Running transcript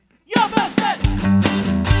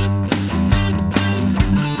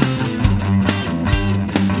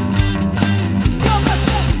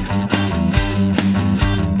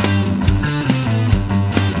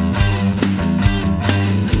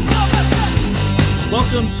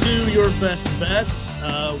Welcome to Your Best Bets.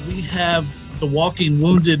 We have the Walking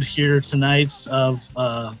Wounded here tonight of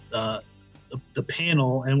the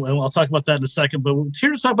panel, and I'll talk about that in a second. But we're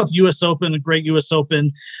here to talk about the U.S. Open, a great U.S.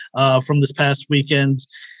 Open from this past weekend.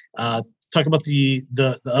 Talk about the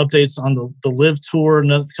updates on the LIV Tour,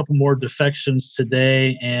 another couple more defections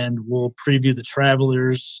today, and we'll preview the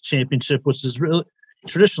Travelers Championship, which is really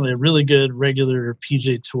traditionally a really good regular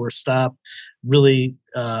PGA Tour stop. Really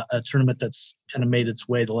a tournament that's kind of made its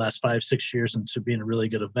way the last 5-6 years into being a really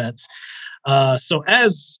good event. So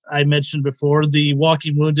as I mentioned before, the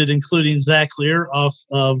Walking Wounded, including Zach Lear, off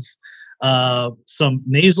of some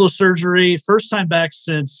nasal surgery. First time back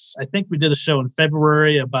since I think we did a show in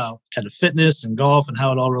February about kind of fitness and golf and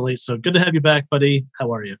how it all relates. So good to have you back, buddy.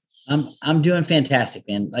 How are you? I'm doing fantastic,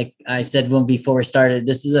 man. Like I said before we started,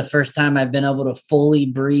 this is the first time I've been able to fully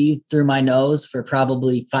breathe through my nose for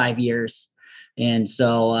probably 5 years. And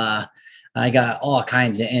so I got all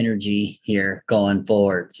kinds of energy here going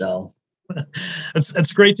forward. So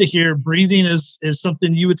that's great to hear. Breathing is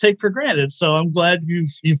something you would take for granted. So I'm glad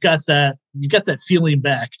you've got that. You got that feeling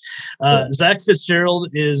back. Zach Fitzgerald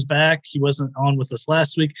is back. He wasn't on with us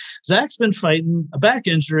last week. Zach's been fighting a back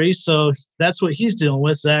injury, so that's what he's dealing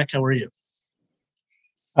with. Zach, how are you?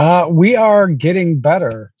 We are getting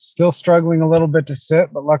better. Still struggling a little bit to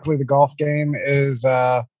sit, but luckily the golf game is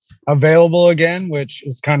available again, which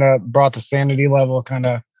has kind of brought the sanity level kind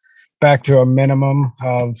of back to a minimum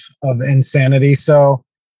of insanity. So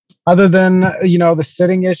other than, the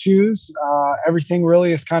sitting issues, everything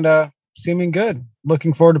really is kind of seeming good.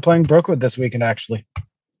 Looking forward to playing Brookwood this weekend, actually.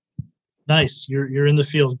 Nice. You're in the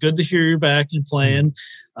field. Good to hear you're back and playing.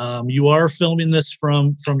 You are filming this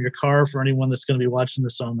from your car for anyone that's going to be watching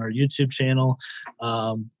this on our YouTube channel.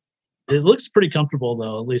 It looks pretty comfortable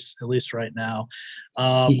though, at least right now.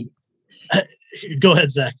 Go ahead,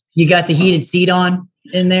 Zach. You got the heated seat on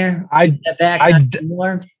in there? I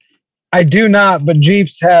do not, but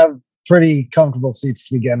Jeeps have pretty comfortable seats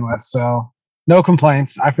to begin with, so no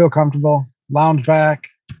complaints. I feel comfortable. Lounge back.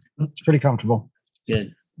 It's pretty comfortable.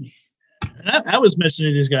 Good. And I was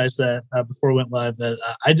mentioning to these guys that before we went live that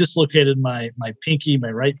I dislocated my right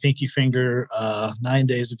pinky finger 9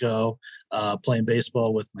 days ago playing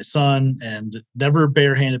baseball with my son, and never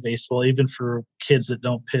barehanded baseball, even for kids that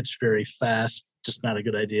don't pitch very fast, just not a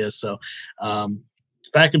good idea. So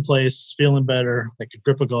back in place, feeling better. I could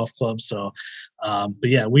grip a golf club. So, but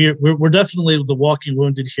yeah, we're definitely the Walking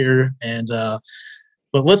Wounded here. And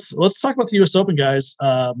but let's talk about the U.S. Open, guys.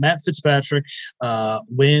 Matt Fitzpatrick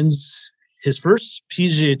wins his first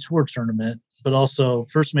PGA Tour tournament, but also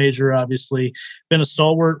first major, obviously. Been a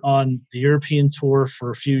stalwart on the European Tour for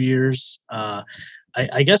a few years.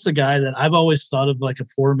 I guess a guy that I've always thought of like a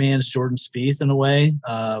poor man's Jordan Spieth in a way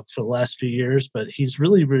for the last few years, but he's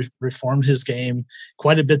really reformed his game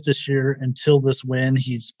quite a bit this year until this win.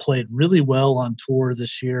 He's played really well on tour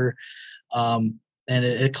this year. And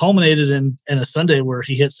it culminated in a Sunday where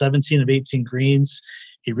he hit 17 of 18 greens.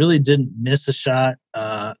 He really didn't miss a shot,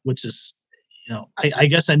 which is, I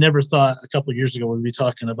guess I never thought a couple of years ago we'd be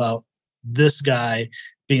talking about this guy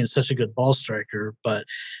being such a good ball striker, but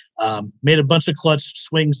made a bunch of clutch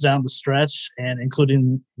swings down the stretch, and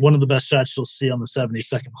including one of the best shots you'll see on the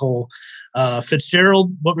 72nd hole.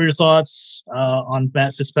 Fitzgerald, what were your thoughts on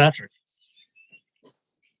Matt Fitzpatrick?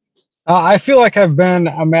 I feel like I've been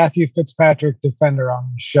a Matthew Fitzpatrick defender on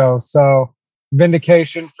the show, so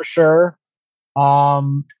vindication for sure.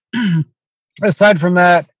 Aside from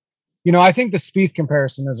that, I think the Spieth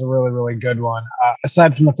comparison is a really, really good one.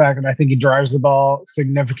 Aside from the fact that I think he drives the ball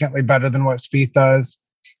significantly better than what Spieth does.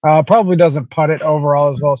 Probably doesn't putt it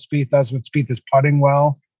overall as well as Spieth does when Spieth is putting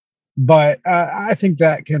well. But I think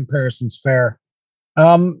that comparison's fair.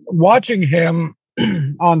 Watching him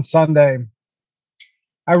on Sunday,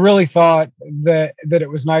 I really thought that it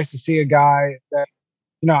was nice to see a guy that,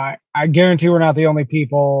 I guarantee we're not the only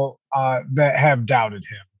people that have doubted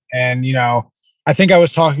him. And, I think I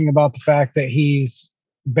was talking about the fact that he's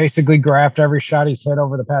basically graphed every shot he's hit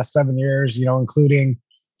over the past 7 years, including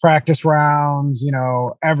practice rounds,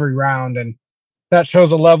 every round. And that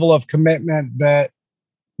shows a level of commitment that,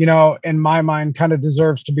 in my mind kind of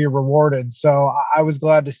deserves to be rewarded. So I was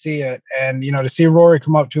glad to see it. And, to see Rory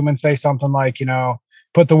come up to him and say something like,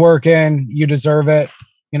 put the work in, you deserve it.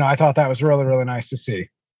 I thought that was really, really nice to see.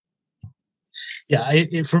 Yeah,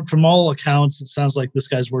 from all accounts, it sounds like this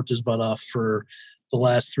guy's worked his butt off for the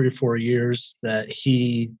last 3 or 4 years, that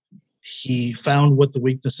he he found what the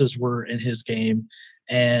weaknesses were in his game,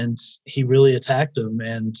 and he really attacked them.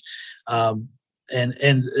 And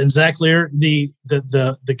Zach Lear,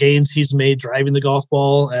 the gains he's made driving the golf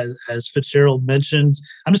ball, as Fitzgerald mentioned.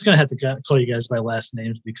 I'm just gonna have to call you guys by last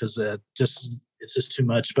names because it's just too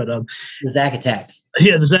much. But the Zach attacks.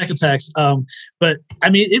 Yeah, the Zach attacks. But I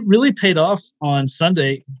mean, it really paid off on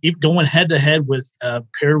Sunday, going head to head with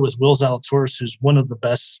paired with Will Zalatoris, who's one of the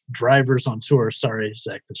best drivers on tour. Sorry,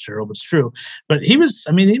 Zach Fitzgerald, it's true. But he was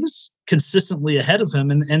consistently ahead of him,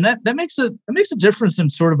 and that makes a difference in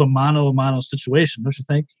sort of a mano situation, don't you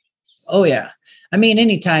think? Oh yeah, I mean,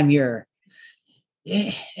 anytime you're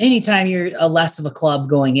a less of a club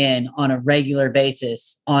going in on a regular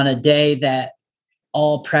basis on a day that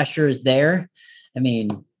all pressure is there, I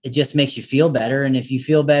mean, it just makes you feel better. And if you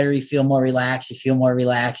feel better, you feel more relaxed.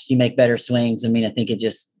 You make better swings. I mean, I think it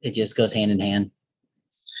just goes hand in hand.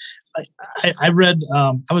 I read,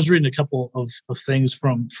 I was reading a couple of things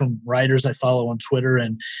from riders I follow on Twitter,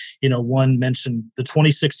 and one mentioned the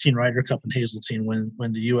 2016 Ryder Cup in Hazeltine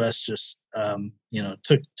when the U.S. just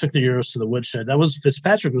took the Euros to the woodshed. That was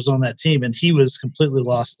Fitzpatrick was on that team, and he was completely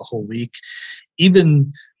lost the whole week. Even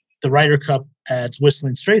the Ryder Cup at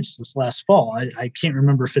Whistling Straits this last fall, I can't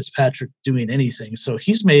remember Fitzpatrick doing anything. So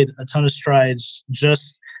he's made a ton of strides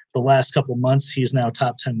just the last couple of months. He's now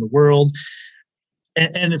top 10 in the world.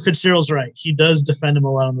 And Fitzgerald's right. He does defend him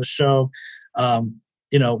a lot on the show.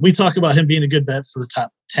 We talk about him being a good bet for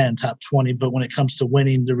top 10, top 20, but when it comes to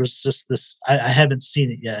winning, there was just this, I haven't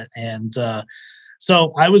seen it yet. And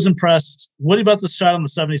so I was impressed. What about the shot on the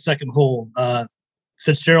 72nd hole?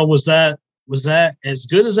 Fitzgerald, was that as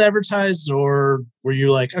good as advertised, or were you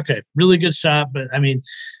like, okay, really good shot, but I mean,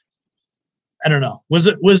 I don't know. Was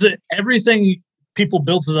it everything people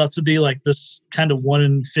built it up to be, like this kind of 1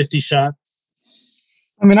 in 50 shot?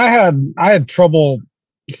 I mean, I had trouble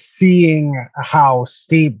seeing how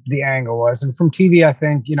steep the angle was. And from TV, I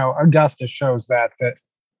think, Augusta shows that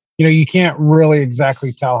you can't really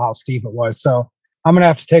exactly tell how steep it was. So I'm going to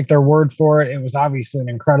have to take their word for it. It was obviously an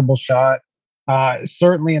incredible shot.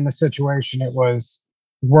 Certainly in the situation, it was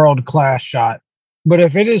world-class shot. But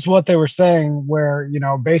if it is what they were saying, where,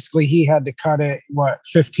 basically he had to cut it,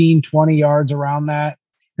 15, 20 yards around that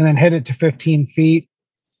and then hit it to 15 feet.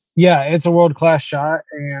 Yeah, it's a world-class shot,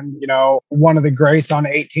 and, one of the greats on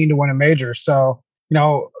 18 to win a major. So,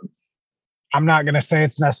 I'm not going to say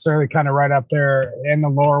it's necessarily kind of right up there in the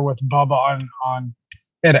lore with Bubba on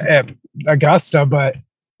at Augusta, but,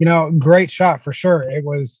 great shot for sure. It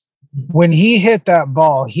was, when he hit that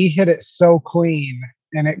ball, he hit it so clean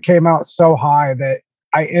and it came out so high that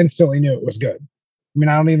I instantly knew it was good. I mean,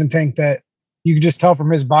 I don't even think that you could just tell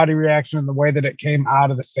from his body reaction and the way that it came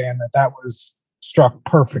out of the sand that was struck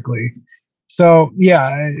perfectly. So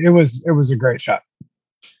yeah, it was a great shot.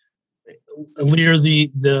 Lear,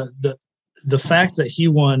 the fact that he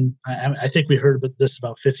won, I think we heard about this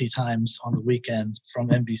about 50 times on the weekend from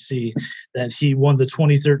NBC, that he won the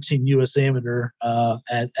 2013 U.S. Amateur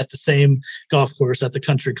at the same golf course at the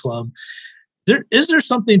country club. Is there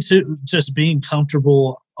something to just being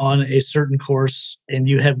comfortable on a certain course and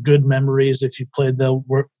you have good memories if you played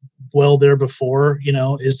well there before?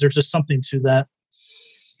 Is there just something to that?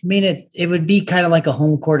 I mean, it would be kind of like a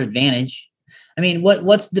home court advantage. I mean,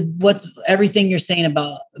 what's everything you're saying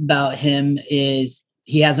about him is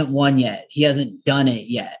he hasn't won yet. He hasn't done it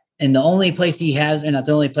yet. And the only place he has, and not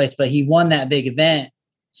the only place, but he won that big event.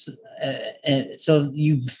 So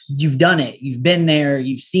you've done it. You've been there.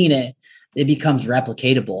 You've seen it. It becomes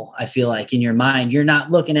replicatable. I feel like in your mind, you're not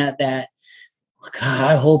looking at that. God,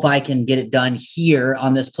 I hope I can get it done here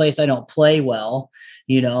on this place I don't play well.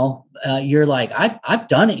 You're like, I've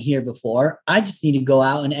done it here before. I just need to go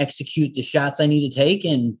out and execute the shots I need to take.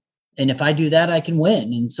 And if I do that, I can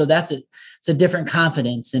win. And so it's a different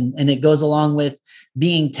confidence. And it goes along with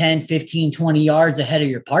being 10, 15, 20 yards ahead of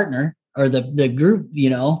your partner or the group,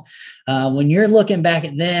 when you're looking back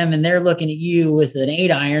at them and they're looking at you with an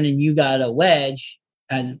 8-iron and you got a wedge.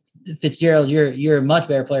 And Fitzgerald, you're a much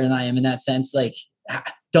better player than I am in that sense. Like,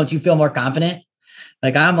 don't you feel more confident?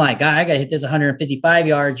 Like, I'm like, I got to hit this 155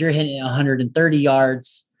 yards. You're hitting it 130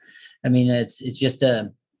 yards. I mean, it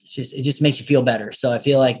just makes you feel better. So I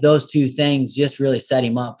feel like those two things just really set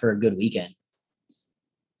him up for a good weekend.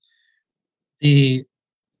 The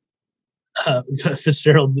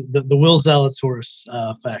Fitzgerald, the Will Zalatoris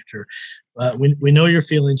factor. We know your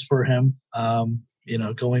feelings for him.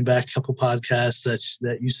 Going back a couple podcasts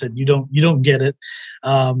that you said you don't get it.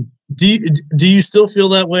 Do you still feel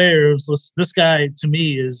that way, or is this guy, to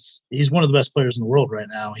me, he's one of the best players in the world right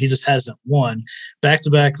now? He just hasn't won.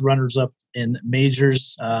 Back-to-back runners-up in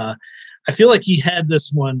majors. I feel like he had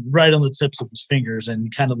this one right on the tips of his fingers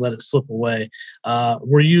and kind of let it slip away.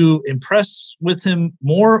 Were you impressed with him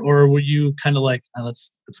more, or were you kind of like,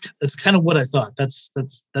 that's kind of what I thought.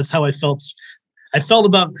 That's how I felt. I felt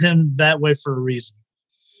about him that way for a reason.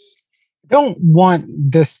 I don't want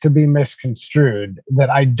this to be misconstrued that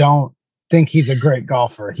I don't think he's a great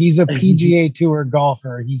golfer. He's a PGA Tour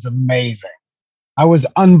golfer. He's amazing. I was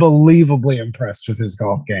unbelievably impressed with his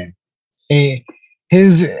golf game.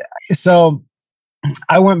 So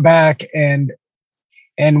I went back and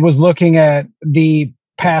was looking at the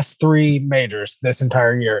past 3 majors this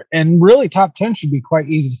entire year, and really top 10 should be quite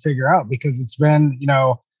easy to figure out because it's been,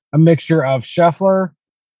 a mixture of Scheffler,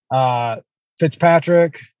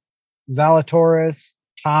 Fitzpatrick, Zalatoris,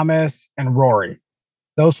 Thomas, and Rory.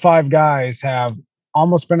 Those 5 guys have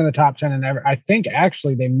almost been in the top 10 and ever. I think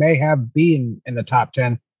actually they may have been in the top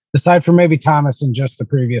 10, aside from maybe Thomas and just the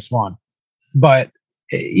previous one. But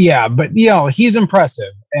he's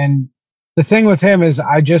impressive. And the thing with him is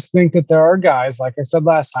I just think that there are guys, like I said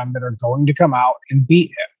last time, that are going to come out and beat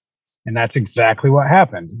him. And that's exactly what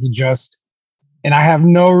happened. And I have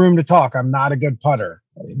no room to talk. I'm not a good putter,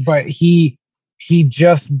 but he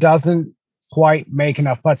just doesn't quite make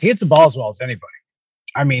enough putts. He hits the ball as well as anybody.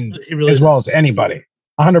 I mean, really as well as anybody,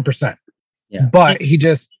 100%. Yeah. But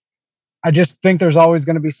I just think there's always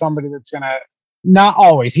going to be somebody that's going to, not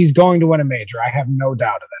always, he's going to win a major. I have no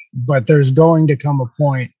doubt of it. But there's going to come a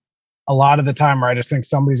point a lot of the time where I just think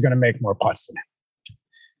somebody's going to make more putts than him.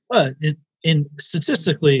 Well,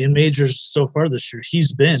 statistically in majors so far this year,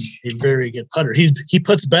 he's been a very good putter. He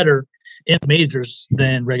puts better in majors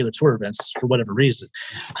than regular tour events for whatever reason.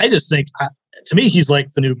 I just think, to me, he's like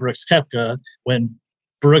the new Brooks Koepka when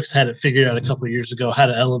Brooks had it figured out a couple of years ago how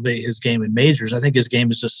to elevate his game in majors. I think his game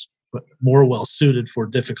is just more well suited for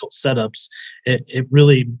difficult setups. It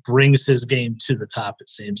really brings his game to the top, it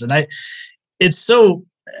seems. And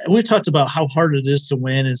we've talked about how hard it is to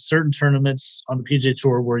win in certain tournaments on the PGA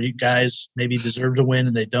Tour where you guys maybe deserve to win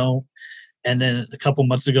and they don't. And then a couple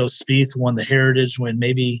months ago, Spieth won the Heritage when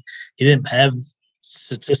maybe he didn't have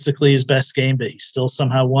statistically his best game, but he still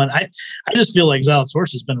somehow won. I just feel like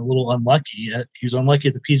Zalatoris has been a little unlucky. He was unlucky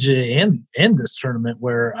at the PGA and this tournament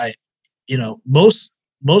where most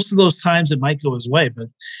of those times it might go his way, but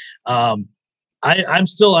I'm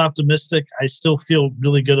still optimistic. I still feel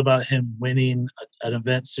really good about him winning an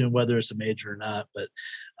event soon, whether it's a major or not. But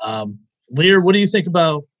Lear, what do you think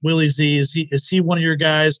about Willie Z? Is he one of your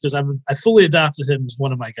guys? Because I fully adopted him as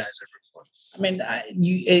one of my guys before. I mean,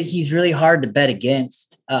 he's really hard to bet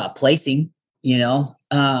against placing.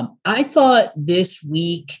 I thought this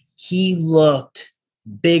week he looked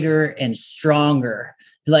bigger and stronger.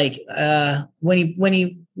 Like when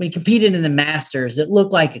he competed in the Masters, it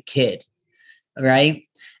looked like a kid, right?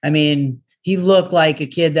 I mean, he looked like a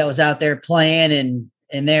kid that was out there playing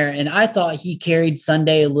and I thought he carried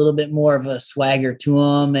Sunday a little bit more of a swagger to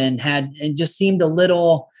him and just seemed a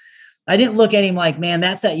little. I didn't look at him like, man,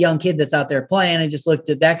 that's that young kid that's out there playing. I just looked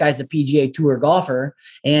at that guy's a PGA Tour golfer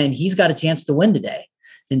and he's got a chance to win today.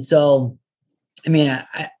 And so, I mean,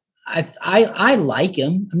 I like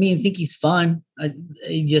him. I mean, I think he's fun.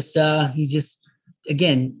 He just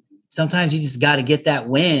again, sometimes you just got to get that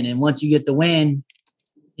win. And once you get the win,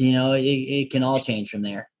 it can all change from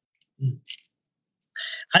there.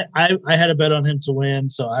 I had a bet on him to win,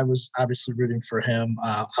 so I was obviously rooting for him.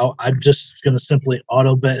 I'm just going to simply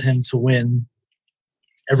auto bet him to win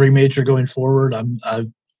every major going forward.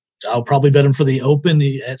 I'll probably bet him for the Open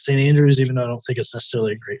at St. Andrews, even though I don't think it's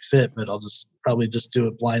necessarily a great fit, but I'll probably do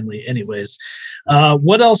it blindly anyways.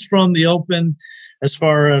 What else from the Open as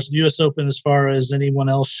far as U.S. Open, as far as anyone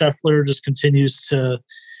else? Scheffler just continues to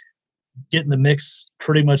get in the mix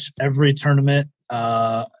pretty much every tournament.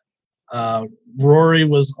 Rory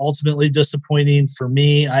was ultimately disappointing for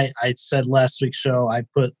me. I said last week's show, I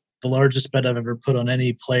put the largest bet I've ever put on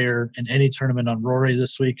any player in any tournament on Rory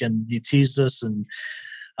this week, and he teased us. And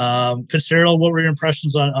Fitzgerald, what were your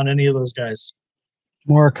impressions on any of those guys?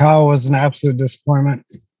 Morikawa was an absolute disappointment.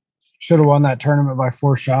 Should have won that tournament by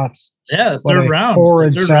 4 shots. Yeah, third round.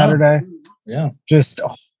 Horrid Saturday. Round. Yeah. Just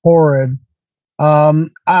horrid.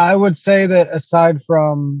 I would say that aside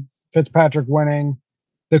from Fitzpatrick winning,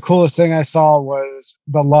 the coolest thing I saw was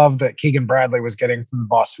the love that Keegan Bradley was getting from the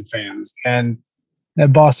Boston fans. And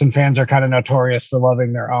that Boston fans are kind of notorious for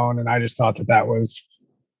loving their own. And I just thought that was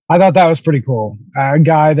pretty cool. A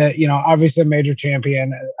guy that, obviously a major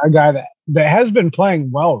champion, a guy that has been playing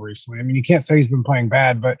well recently. I mean, you can't say he's been playing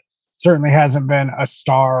bad, but certainly hasn't been a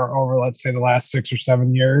star over, let's say, the last 6 or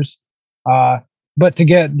 7 years. But to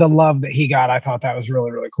get the love that he got, I thought that was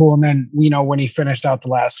really, really cool. And then, when he finished out the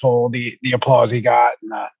last hole, the applause he got,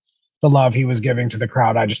 and the love he was giving to the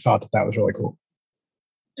crowd. I just thought that was really cool.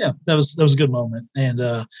 Yeah, that was a good moment.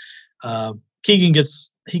 And Keegan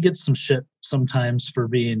gets some shit sometimes for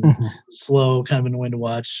being slow, kind of annoying to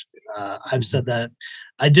watch. I've said that.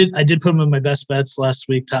 I did put him in my best bets last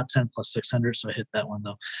week, top 10 plus 600, so I hit that one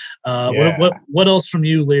though. What else from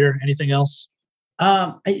you, Lear? Anything else?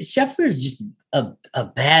 Scheffler is just a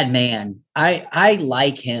bad man. I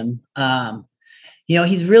like him.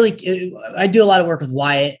 He's really. I do a lot of work with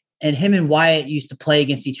Wyatt, and him and Wyatt used to play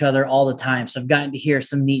against each other all the time. So I've gotten to hear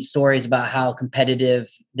some neat stories about how competitive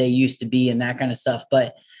they used to be and that kind of stuff.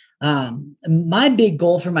 But my big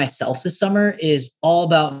goal for myself this summer is all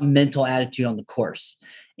about mental attitude on the course.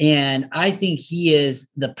 And I think he is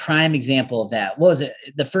the prime example of that. What was it?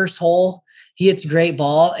 The first hole, he hits a great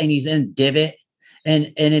ball and he's in a divot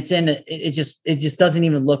and it just doesn't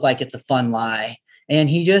even look like it's a fun lie. And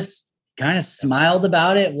he just kind of smiled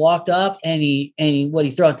about it, walked up and he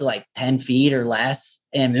throw it to like 10 feet or less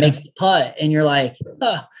and makes the putt. And you're like,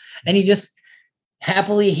 and he just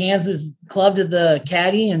happily hands his club to the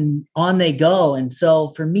caddy and on they go. And so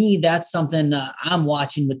for me, that's something I'm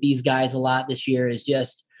watching with these guys a lot this year is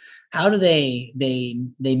just how do they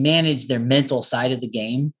manage their mental side of the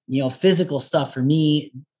game? Physical stuff for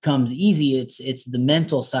me comes easy. It's the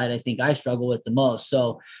mental side I think I struggle with the most.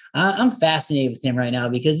 So I'm fascinated with him right now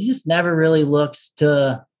because he just never really looks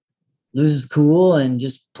to lose his cool and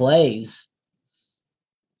just plays.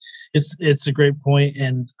 It's a great point.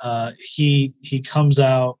 And he comes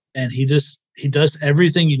out and he does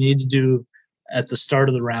everything you need to do at the start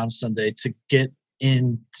of the round Sunday to get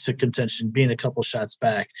into contention, being a couple shots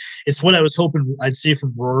back. It's what I was hoping I'd see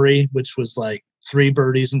from Rory, which was like 3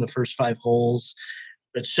 birdies in the first 5 holes.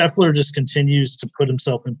 But Scheffler just continues to put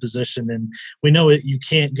himself in position, and we know you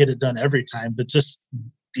can't get it done every time, but just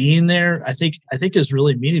being there, I think is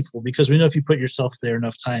really meaningful because we know if you put yourself there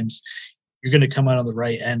enough times, you're going to come out on the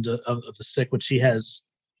right end of the stick, which he has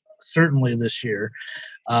certainly this year.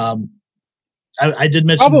 I did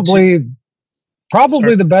mention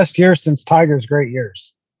probably the best year since Tiger's great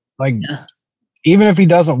years. Even if he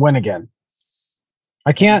doesn't win again,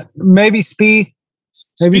 I can't. Maybe Spieth.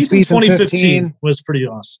 Maybe Spieth in 2015 was pretty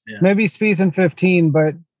awesome. Yeah. Maybe Spieth in 15,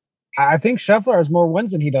 but I think Scheffler has more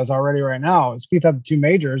wins than he does already right now. Spieth had the 2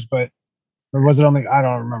 majors, or was it only? I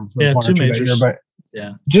don't remember. Yeah, 2 majors. That year, but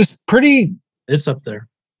yeah, just pretty. It's up there.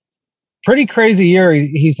 Pretty crazy year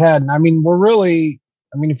he's had. And I mean,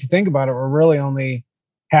 if you think about it, we're really only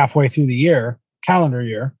halfway through the calendar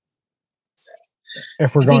year.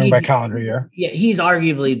 If we're going by calendar year. Yeah, he's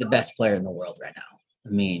arguably the best player in the world right now. I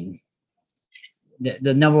mean,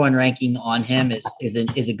 the number 1 ranking on him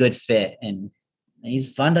is a good fit, and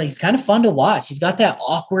he's kind of fun to watch. He's got that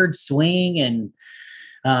awkward swing, and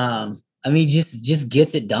just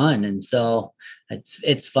gets it done. And so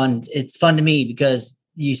it's fun. It's fun to me because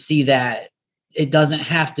you see that it doesn't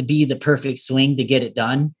have to be the perfect swing to get it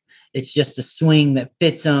done. It's just a swing that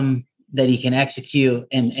fits him, that he can execute,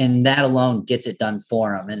 and that alone gets it done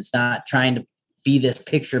for him. And it's not trying to be this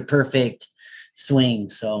picture perfect swing.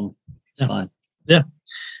 So it's fun. Yeah.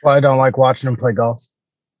 Well, I don't like watching him play golf.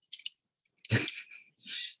 We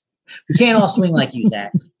can't all swing like you,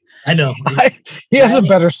 Zach. I know. He has a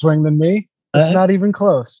better swing than me. It's not even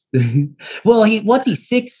close. Well, what's he,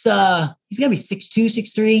 6? He's got to be 6'2",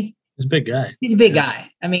 6'3". He's a big guy. He's a big guy.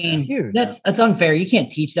 I mean, huge. That's unfair. You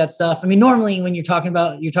can't teach that stuff. I mean, normally when you're talking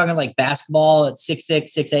like basketball at 6'6",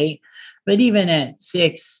 6'8", but even at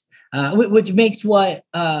 6, which makes what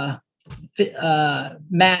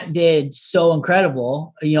Matt did so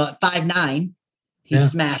incredible. At 5'9",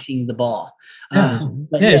 he's smashing the ball.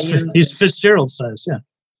 He's Fitzgerald size. Yeah.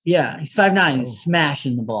 Yeah, he's 5'9", he's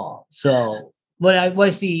smashing the ball. So what I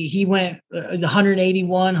see, he went 181,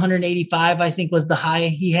 185, I think was the high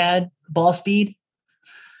he had ball speed.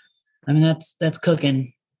 I mean, that's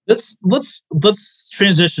cooking. Let's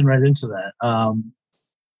transition right into that.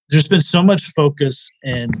 There's been so much focus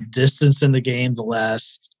and distance in the game the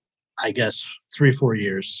last, I guess, 3-4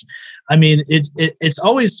 years. I mean, it's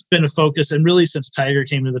always been a focus, and really since Tiger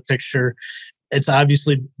came to the picture, it's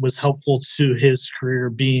obviously was helpful to his career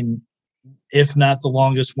being, if not the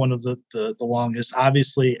longest, one of the longest.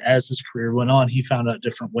 Obviously, as his career went on, he found out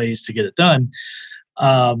different ways to get it done.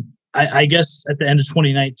 I guess at the end of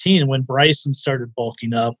 2019, when Bryson started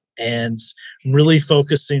bulking up and really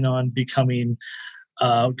focusing on becoming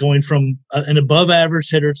going from an above average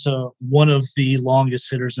hitter to one of the longest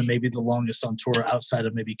hitters and maybe the longest on tour outside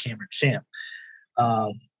of maybe Cameron Champ.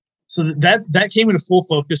 So that came into full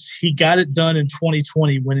focus. He got it done in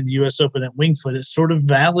 2020, winning the U.S. Open at Winged Foot. It sort of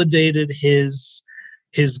validated his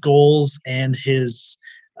goals and his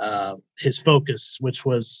his focus, which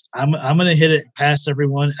was I'm going to hit it past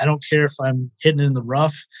everyone. I don't care if I'm hitting it in the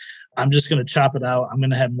rough. I'm just going to chop it out. I'm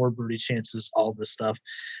going to have more birdie chances, all this stuff.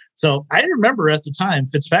 So I remember at the time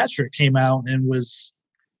Fitzpatrick came out and was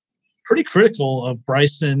pretty critical of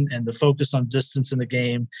Bryson and the focus on distance in the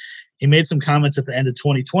game. He made some comments at the end of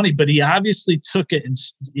 2020, but he obviously took it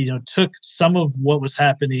and, took some of what was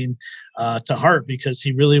happening to heart, because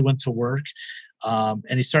he really went to work. And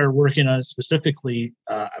he started working on it specifically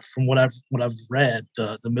from what I've read,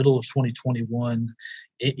 the middle of 2021,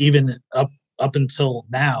 even up until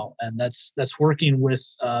now. And that's working with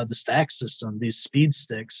the stack system, these speed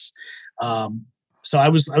sticks. So I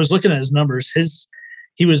was looking at his numbers.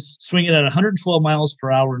 He was swinging at 112 miles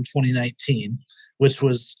per hour in 2019, which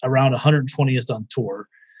was around 120th on tour,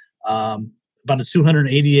 about a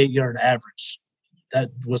 288-yard average. That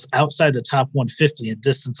was outside the top 150 in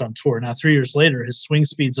distance on tour. Now, 3 years later, his swing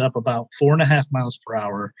speed's up about 4.5 miles per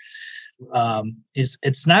hour.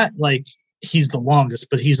 It's not like he's the longest,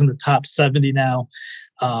 but he's in the top 70 now.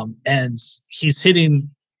 And he's hitting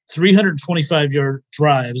 325-yard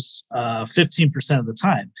drives 15% of the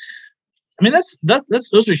time. I mean,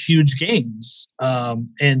 those are huge gains.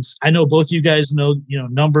 And I know both you guys know,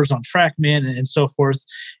 numbers on TrackMan and so forth.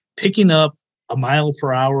 Picking up a mile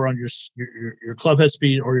per hour on your club head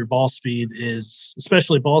speed or your ball speed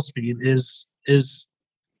especially ball speed is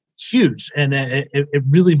huge. And it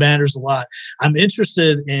really matters a lot. I'm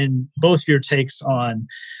interested in both your takes on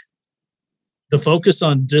the focus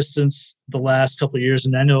on distance the last couple of years.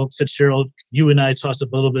 And I know Fitzgerald, you and I talked a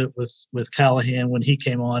little bit with Callahan when he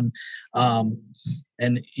came on,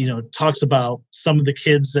 and talks about some of the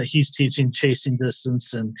kids that he's teaching chasing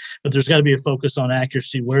distance, but there's got to be a focus on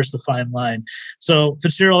accuracy. Where's the fine line? So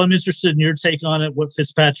Fitzgerald, I'm interested in your take on it, what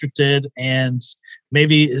Fitzpatrick did, and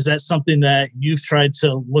maybe is that something that you've tried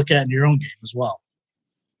to look at in your own game as well?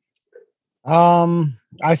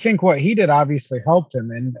 I think what he did obviously helped him.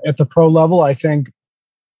 And at the pro level, I think,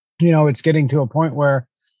 it's getting to a point where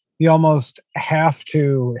you almost have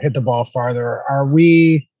to hit the ball farther. Are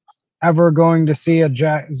we ever going to see a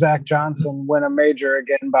Zach Johnson win a major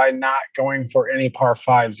again by not going for any par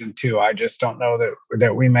fives and two? I just don't know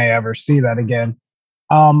that we may ever see that again.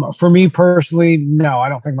 For me personally, no, I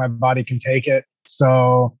don't think my body can take it.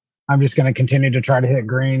 So I'm just going to continue to try to hit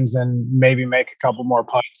greens and maybe make a couple more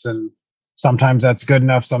putts, and sometimes that's good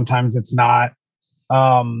enough. Sometimes it's not.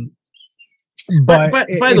 But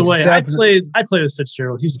by the way, I played with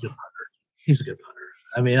Fitzgerald. He's a good putter.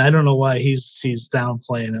 I mean, I don't know why he's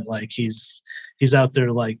downplaying it like he's out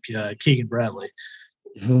there like Keegan Bradley.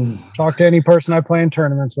 Talk to any person I play in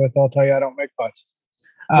tournaments with. I'll tell you I don't make putts.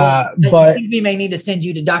 But I think we may need to send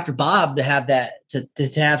you to Dr. Bob to have that to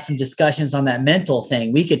have some discussions on that mental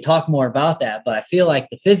thing. We could talk more about that, but I feel like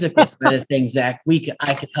the physical side of things, Zach,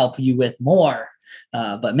 I could help you with more.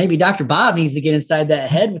 But maybe Dr. Bob needs to get inside that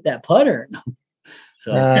head with that putter.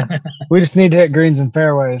 So we just need to hit greens and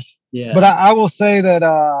fairways. Yeah. But I will say that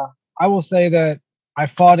I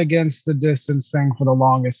fought against the distance thing for the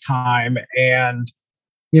longest time, and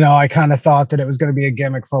I kind of thought that it was going to be a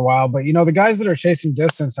gimmick for a while, but the guys that are chasing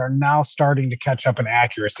distance are now starting to catch up in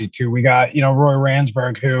accuracy too. We got, Roy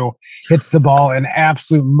Ransberg, who hits the ball an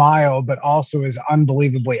absolute mile, but also is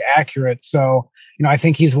unbelievably accurate. So, I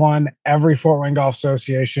think he's won every Fort Wayne Golf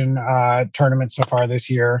Association tournament so far this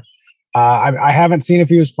year. I haven't seen if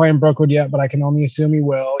he was playing Brookwood yet, but I can only assume he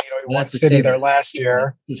will. He won City there last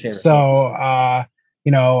year. So, I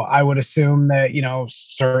would assume that,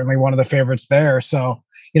 certainly one of the favorites there. So,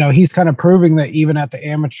 he's kind of proving that even at the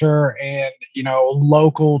amateur and,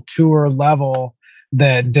 local tour level,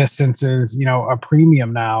 that distance is, a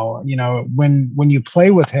premium now. When you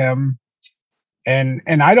play with him, and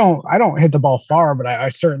I don't hit the ball far, but I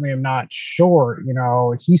certainly am not short.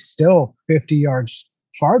 He's still 50 yards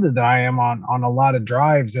farther than I am on a lot of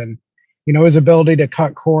drives. And, his ability to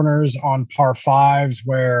cut corners on par fives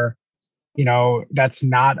where, that's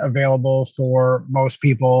not available for most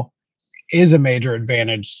people is a major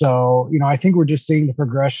advantage. So, I think we're just seeing the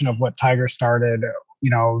progression of what Tiger started,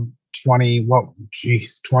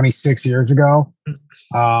 26 years ago.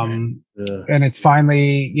 And it's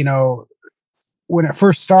finally, when it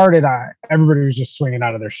first started, everybody was just swinging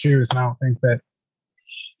out of their shoes. And I don't think that,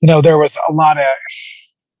 there was a lot of,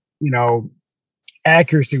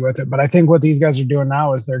 accuracy with it. But I think what these guys are doing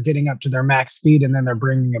now is they're getting up to their max speed and then they're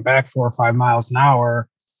bringing it back 4 or 5 miles an hour.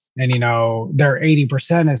 And, their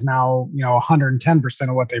 80% is now, 110%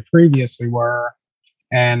 of what they previously were.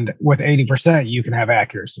 And with 80%, you can have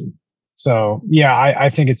accuracy. So, yeah, I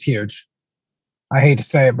think it's huge. I hate to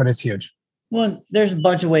say it, but it's huge. Well, there's a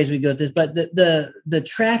bunch of ways we go with this, but the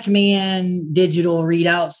TrackMan digital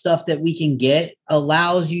readout stuff that we can get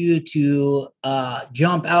allows you to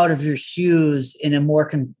jump out of your shoes in a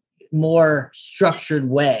more structured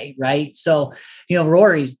way, right? So,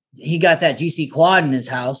 Rory's, he got that GC quad in his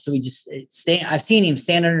house, so I've seen him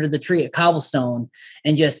stand under the tree at Cobblestone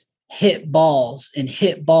and just hit balls, and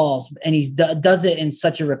he does it in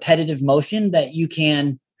such a repetitive motion that you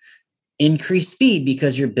can increase speed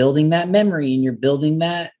because you're building that memory and you're building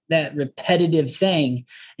that repetitive thing.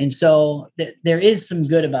 And so there is some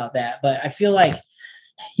good about that, but I feel like,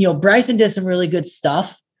 Bryson did some really good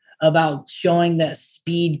stuff about showing that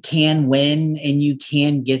speed can win and you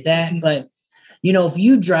can get that. But, if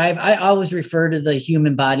you drive, I always refer to the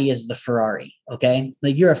human body as the Ferrari. Okay.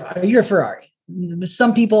 Like you're a Ferrari.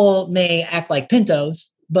 Some people may act like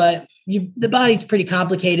Pintos, but the body's pretty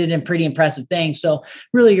complicated and pretty impressive thing. So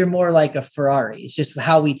really you're more like a Ferrari. It's just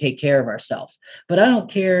how we take care of ourselves. But I don't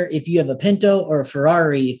care if you have a Pinto or a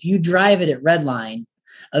Ferrari, if you drive it at red line,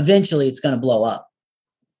 eventually it's going to blow up.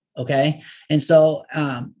 Okay. And so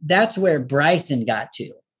that's where Bryson got to.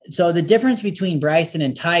 So the difference between Bryson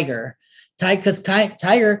and Tiger, because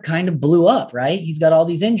Tiger kind of blew up, right? He's got all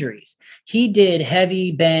these injuries. He did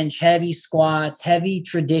heavy bench, heavy squats, heavy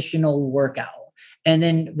traditional workout, and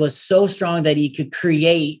then was so strong that he could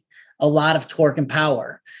create a lot of torque and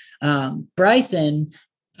power. Bryson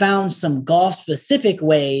found some golf specific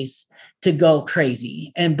ways to go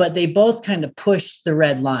crazy, but they both kind of pushed the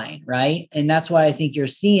red line, right? And that's why I think you're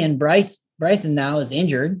seeing Bryson now is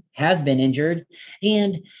injured, has been injured,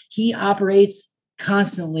 and he operates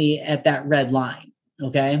constantly at that red line.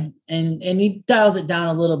 Okay. And he dials it down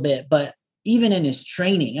a little bit, but even in his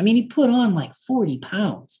training, I mean, he put on like 40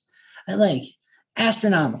 pounds, like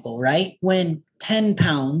astronomical, right? When 10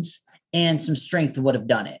 pounds and some strength would have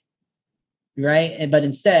done it. Right. But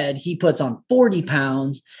instead he puts on 40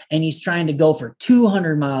 pounds and he's trying to go for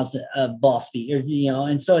 200 miles of ball speed,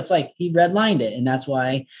 and so it's like he redlined it. And that's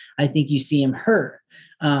why I think you see him hurt.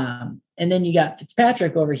 And then you got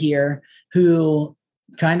Fitzpatrick over here who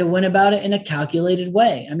kind of went about it in a calculated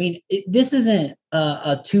way. I mean, this isn't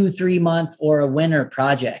a 2-3 month or a winter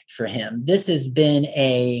project for him. This has been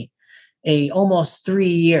a almost 3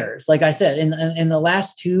 years. Like I said, in the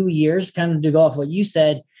last 2 years, kind of to go off what you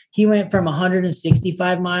said, he went from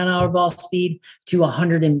 165 mile an hour ball speed to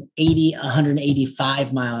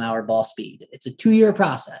 185 mile an hour ball speed. It's a 2-year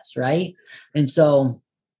process, right? And so,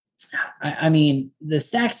 I mean, the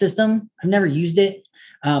stack system, I've never used it.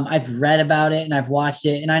 I've read about it and I've watched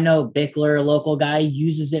it. And I know Bickler, a local guy,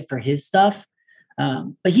 uses it for his stuff.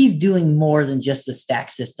 But he's doing more than just the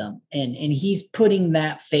stack system. And he's putting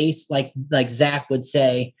that face, like Zach would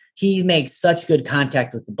say, he makes such good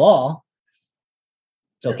contact with the ball.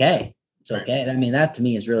 It's okay. It's okay. I mean, that to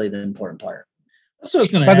me is really the important part. That's what I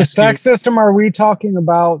was going to By the ask stack you. system, are we talking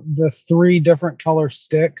about the 3 different color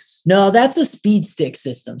sticks? No, that's a speed stick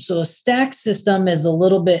system. So a stack system is a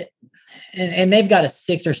little bit, and they've got a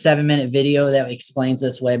 6 or 7 minute video that explains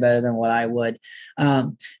this way better than what I would.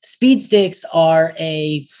 Speed sticks are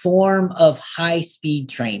a form of high speed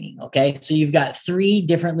training. Okay. So you've got 3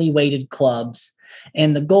 differently weighted clubs.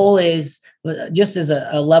 And the goal is, just as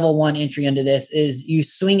a level 1 entry into this, is you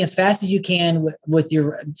swing as fast as you can with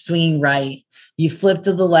your swinging right. You flip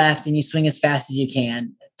to the left and you swing as fast as you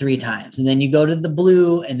can 3 times. And then you go to the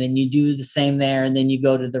blue and then you do the same there. And then you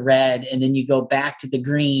go to the red and then you go back to the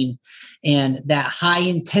green. And that high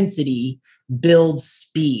intensity builds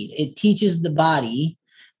speed. It teaches the body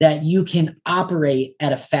that you can operate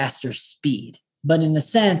at a faster speed. But in a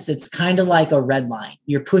sense, it's kind of like a red line.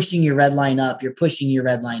 You're pushing your red line up. You're pushing your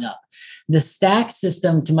red line up. The stack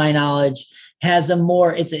system, to my knowledge, has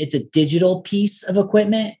it's a digital piece of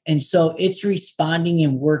equipment. And so it's responding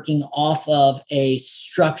and working off of a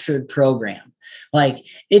structured program. Like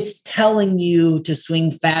it's telling you to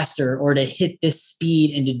swing faster or to hit this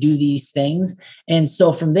speed and to do these things. And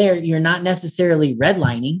so from there, you're not necessarily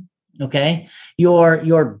redlining. Okay.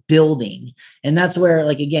 You're building. And that's where,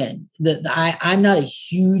 like, again, I'm not a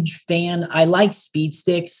huge fan. I like speed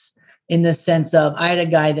sticks in the sense of, I had a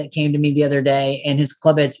guy that came to me the other day and his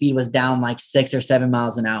club head speed was down like 6 or 7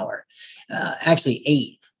 miles an hour, actually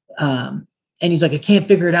 8. And he's like, I can't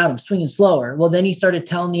figure it out. I'm swinging slower. Well, then he started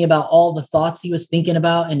telling me about all the thoughts he was thinking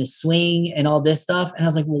about and his swing and all this stuff. And I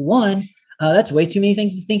was like, well, 1, that's way too many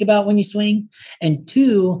things to think about when you swing. And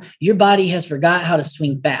 2, your body has forgot how to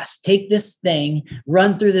swing fast. Take this thing,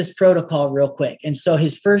 run through this protocol real quick. And so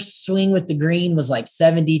his first swing with the green was like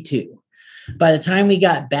 72. By the time we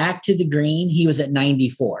got back to the green, he was at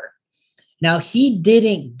 94. Now, he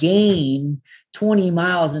didn't gain 20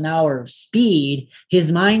 miles an hour of speed.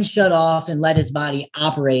 His mind shut off and let his body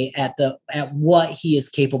operate at what he is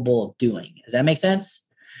capable of doing. Does that make sense?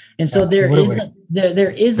 And so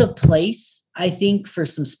there is a place, I think, for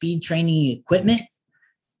some speed training equipment,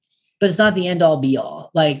 but it's not the end all be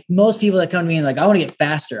all. Like most people that come to me and like, I want to get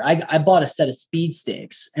faster. I bought a set of speed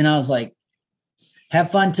sticks and I was like,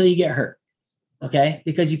 have fun until you get hurt. Okay.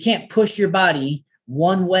 Because you can't push your body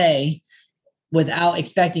one way without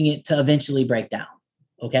expecting it to eventually break down.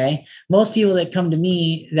 Okay. Most people that come to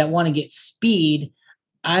me that want to get speed,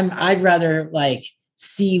 I'd rather like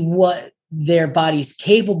see what their body's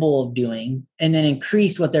capable of doing and then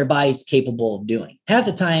increase what their body's capable of doing. Half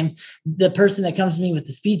the time, the person that comes to me with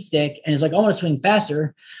the speed stick and is like, I want to swing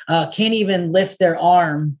faster, can't even lift their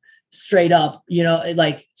arm straight up,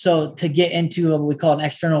 like, so to get into what we call an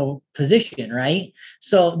external position, right?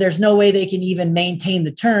 So there's no way they can even maintain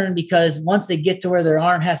the turn because once they get to where their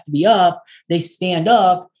arm has to be up, they stand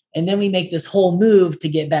up and then we make this whole move to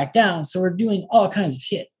get back down. So we're doing all kinds of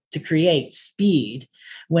shit to create speed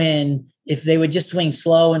when if they would just swing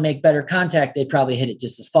slow and make better contact, they'd probably hit it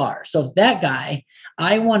just as far. So if that guy,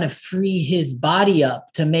 I want to free his body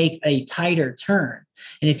up to make a tighter turn.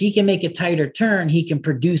 And if he can make a tighter turn, he can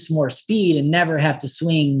produce more speed and never have to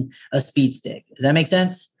swing a speed stick. Does that make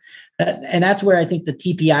sense? And that's where I think the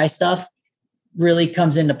TPI stuff really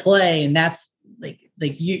comes into play. And that's like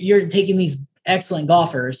you're taking these excellent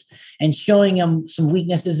golfers and showing them some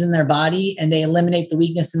weaknesses in their body and they eliminate the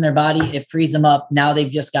weakness in their body. It frees them up. Now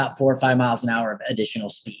they've just got 4 or 5 miles an hour of additional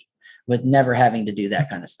speed with never having to do that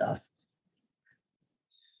kind of stuff.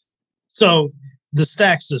 So the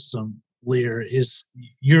stack system, Lear, is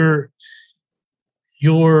you're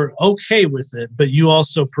okay with it, but you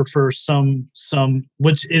also prefer some,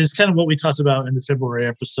 which is kind of what we talked about in the February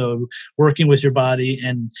episode, working with your body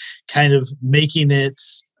and kind of making it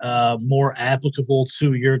more applicable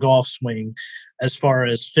to your golf swing as far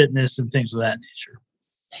as fitness and things of that nature.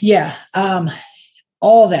 Yeah.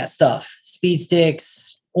 All that stuff, speed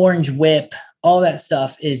sticks, orange whip, all that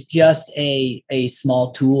stuff is just a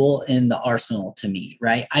small tool in the arsenal to me,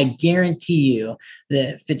 right? I guarantee you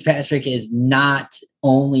that Fitzpatrick is not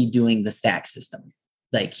only doing the stack system.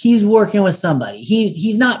 Like he's working with somebody.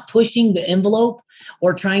 He's not pushing the envelope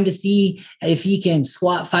or trying to see if he can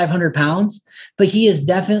squat 500 pounds, but he is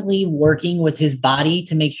definitely working with his body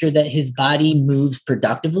to make sure that his body moves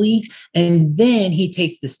productively. And then he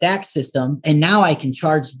takes the stack system and now I can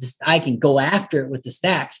charge this. I can go after it with the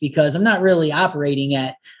stacks because I'm not really operating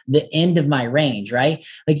at the end of my range, right?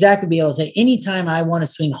 Like Zach would be able to say, anytime I want to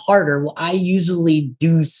swing harder, well, I usually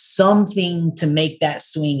do something to make that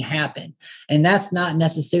swing happen. And that's not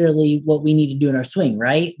necessarily what we need to do in our swing,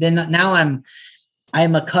 right? Then now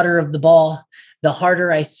I'm a cutter of the ball. The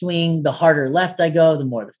harder I swing, the harder left I go, the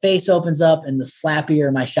more the face opens up and the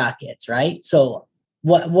slappier my shot gets, right? So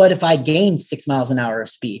what if I gain 6 miles an hour of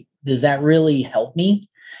speed? Does that really help me?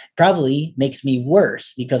 Probably makes me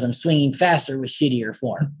worse because I'm swinging faster with shittier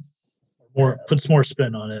form. Or puts more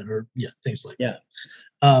spin on it or things like that.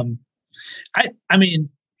 I mean,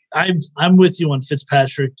 I'm with you on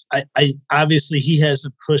Fitzpatrick. I obviously he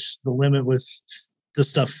hasn't pushed the limit with the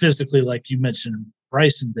stuff physically like you mentioned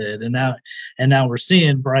Bryson did, and now we're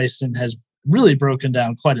seeing Bryson has really broken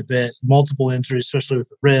down quite a bit, multiple injuries, especially with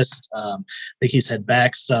the wrist. I think he's had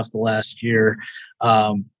back stuff the last year.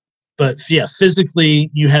 But yeah, physically,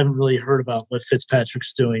 you haven't really heard about what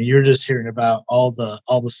Fitzpatrick's doing. You're just hearing about all the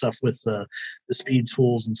stuff with the speed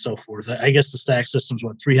tools and so forth. I guess the stack system's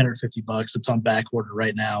what, $350. It's on back order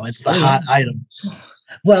right now. It's the hot item.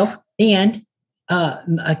 Well, and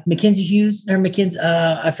Mackenzie Hughes or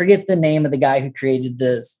I forget the name of the guy who created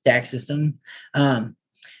the stack system. I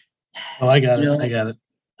got it. I got it.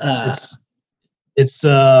 I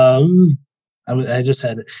just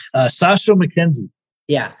had it. Sasha McKenzie.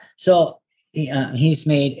 Yeah. So he's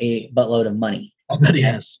made a buttload of money. I bet he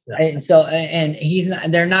has. Yeah. And he's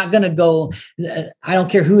not, they're not going to go, I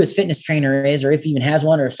don't care who his fitness trainer is, or if he even has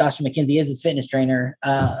one, or if Sasha McKenzie is his fitness trainer.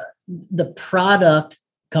 The product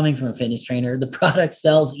coming from a fitness trainer, the product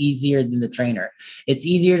sells easier than the trainer. It's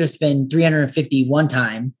easier to spend $350 one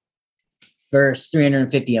time versus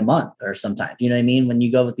 $350 a month or sometimes, you know what I mean? When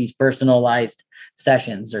you go with these personalized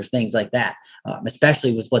sessions or things like that,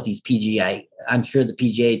 especially with what these PGA, I'm sure the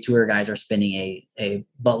PGA Tour guys are spending a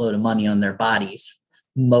buttload of money on their bodies,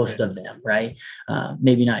 most of them, right?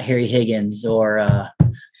 Maybe not Harry Higgins or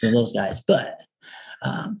some of those guys, but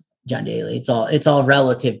John Daly, it's all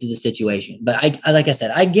relative to the situation. But I like I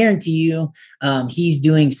said, I guarantee you he's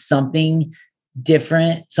doing something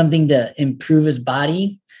different, something to improve his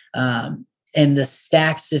body. and the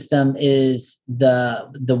stack system is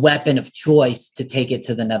the weapon of choice to take it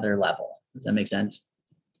to the another level. Does that make sense?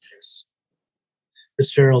 Yes.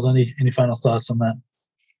 Fitzgerald, any final thoughts on that?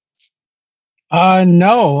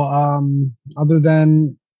 No. Other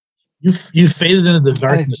than you faded into the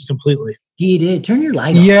darkness completely. He did. Turn your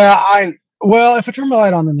light on. Yeah, well, if I turn my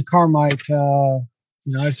light on, then the car might.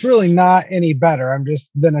 It's really not any better. I'm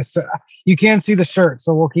just you can't see the shirt,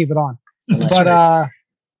 so we'll keep it on. But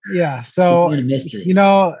yeah. So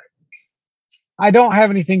I don't have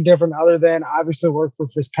anything different other than obviously work for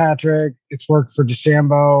Fitzpatrick. It's worked for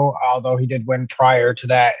DeChambeau, although he did win prior to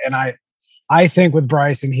that, and I think with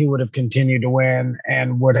Bryson, he would have continued to win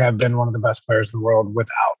and would have been one of the best players in the world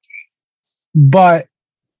without. But,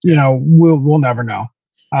 we'll never know.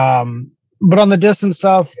 But on the distance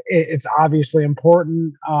stuff, it's obviously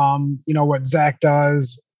important. What Zach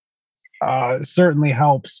does certainly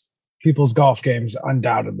helps people's golf games,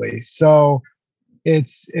 undoubtedly. So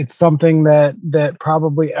it's something that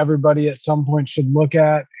probably everybody at some point should look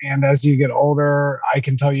at. And as you get older, I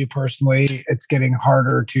can tell you personally, it's getting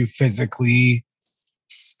harder to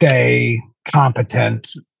stay competent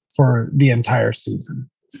for the entire season.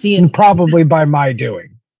 And probably by my doing,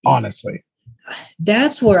 honestly.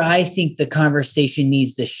 That's where I think the conversation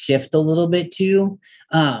needs to shift a little bit to.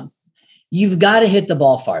 You've got to hit the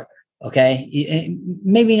ball farther. Okay.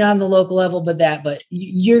 Maybe not on the local level, but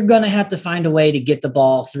you're going to have to find a way to get the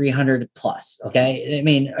ball 300 plus. Okay. I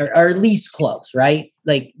mean, or at least close, right?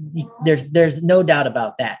 Like there's no doubt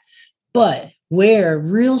about that. But where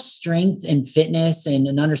real strength and fitness and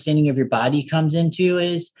an understanding of your body comes into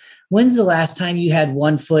is, when's the last time you had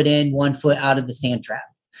 1 foot in, 1 foot out of the sand trap?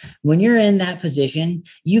 When you're in that position,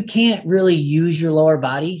 you can't really use your lower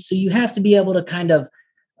body. So you have to be able to kind of,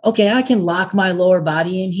 okay, I can lock my lower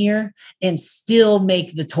body in here and still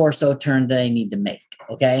make the torso turn that I need to make.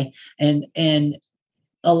 Okay. And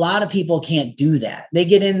a lot of people can't do that. They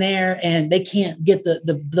get in there and they can't get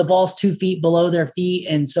the ball's 2 feet below their feet.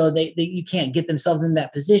 And so you can't get themselves in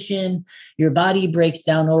that position. Your body breaks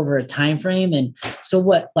down over a time frame. And so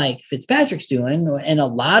what like Fitzpatrick's doing, and a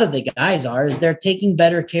lot of the guys is they're taking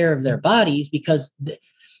better care of their bodies, because the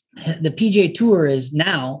PGA Tour is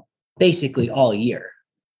now basically all year.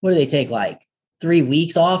 What do they take, like 3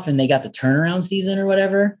 weeks off, and they got the turnaround season or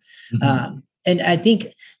whatever? Mm-hmm. And I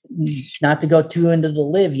think, not to go too into the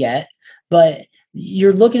LIV yet, but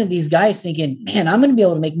you're looking at these guys thinking, man, I'm going to be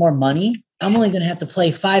able to make more money. I'm only going to have to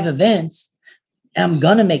play 5 events. I'm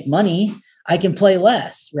going to make money. I can play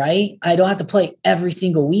less, right? I don't have to play every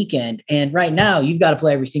single weekend. And right now you've got to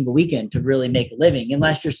play every single weekend to really make a living,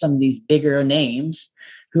 unless you're some of these bigger names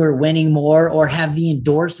who are winning more or have the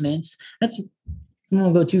endorsements. I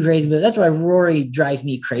won't go too crazy, but that's why Rory drives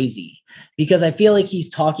me crazy, because I feel like he's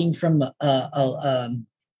talking from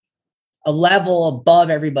a level above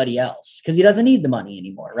everybody else, because he doesn't need the money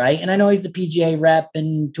anymore, right? And I know he's the PGA rep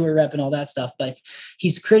and tour rep and all that stuff, but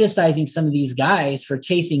he's criticizing some of these guys for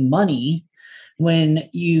chasing money when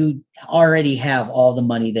you already have all the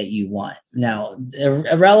money that you want. Now,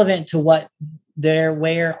 irrelevant to what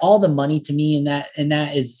where all the money to me in that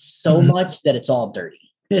is so much that it's all dirty.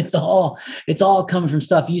 It's all coming from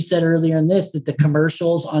stuff. You said earlier in this that the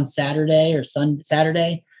commercials on Saturday or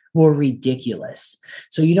Saturday were ridiculous.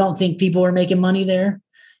 So you don't think people were making money there?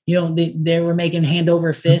 They were making hand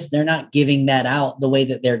over fist. They're not giving that out the way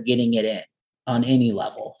that they're getting it in on any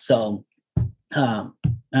level. So I'm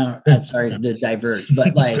sorry to diverge,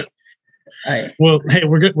 but like, all right. Well, hey,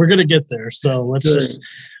 we're going to get there. So let's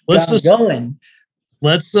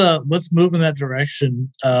move in that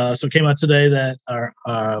direction. So it came out today that our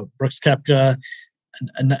Brooks Koepka,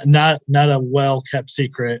 not a well-kept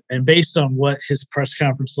secret, and based on what his press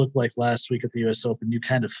conference looked like last week at the U.S. Open, you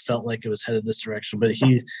kind of felt like it was headed this direction. But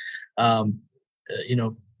he,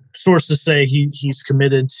 sources say he's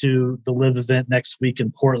committed to the LIV event next week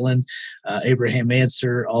in Portland. Abraham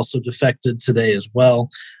Ancer also defected today as well.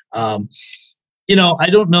 I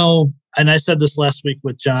don't know. And I said this last week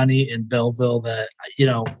with Johnny in Belleville that,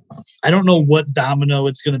 I don't know what domino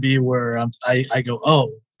it's going to be where I go,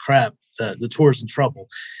 oh, crap, the tour's in trouble.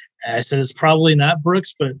 And I said it's probably not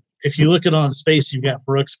Brooks, but if you look at it on his face, you've got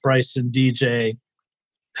Brooks, Bryson, DJ,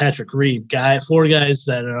 Patrick Reed, 4 guys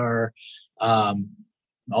that are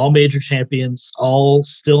all major champions, all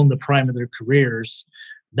still in the prime of their careers.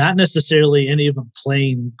 Not necessarily any of them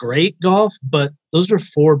playing great golf, but those are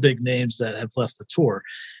 4 big names that have left the tour.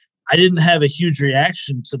 I didn't have a huge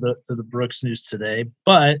reaction to the Brooks news today,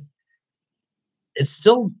 but it's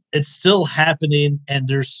still happening, and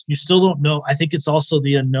you still don't know. I think it's also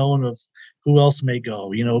the unknown of who else may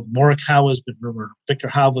go. You know, Morikawa's been rumored. Victor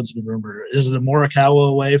Hovland's been rumored. Is it a Morikawa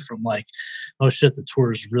away from like, oh shit, the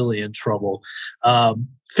tour is really in trouble?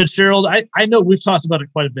 Fitzgerald, I know we've talked about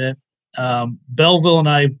it quite a bit. Belleville and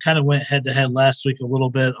I kind of went head to head last week a little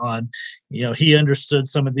bit on, you know, he understood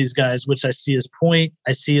some of these guys, which I see his point.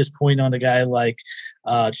 I see his point on a guy like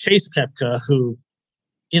Chase Koepka, who,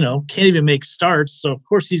 you know, can't even make starts. So of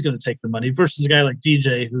course he's going to take the money versus a guy like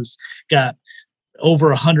DJ who's got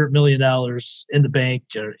over $100 million in the bank,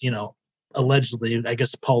 or, you know, allegedly. I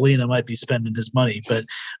guess Paulina might be spending his money, but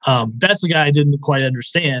that's the guy I didn't quite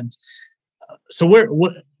understand. So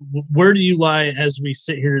where do you lie as we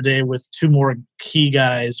sit here today with two more key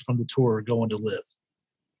guys from the tour going to LIV?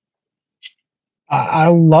 I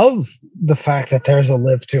love the fact that there's a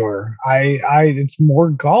LIV tour. It's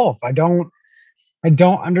more golf. I don't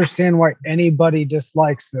understand why anybody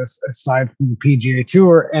dislikes this aside from the PGA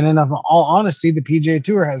Tour. And in all honesty, the PGA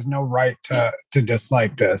Tour has no right to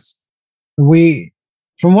dislike this.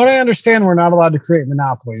 From what I understand, we're not allowed to create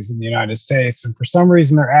monopolies in the United States. And for some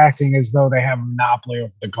reason, they're acting as though they have a monopoly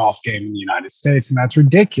over the golf game in the United States. And that's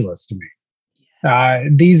ridiculous to me.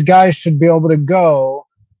 These guys should be able to go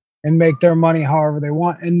and make their money however they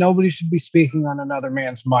want. And nobody should be speaking on another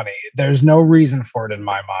man's money. There's no reason for it in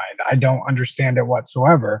my mind. I don't understand it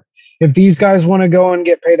whatsoever. If these guys want to go and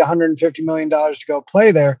get paid $150 million to go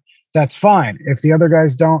play there, that's fine. If the other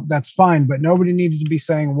guys don't, that's fine. But nobody needs to be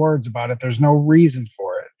saying words about it. There's no reason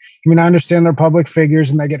for it. I mean, I understand they're public figures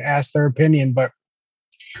and they get asked their opinion, but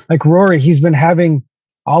like Rory, he's been having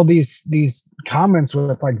all these comments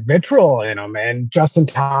with like vitriol in them, and Justin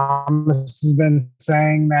Thomas has been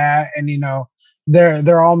saying that, and you know,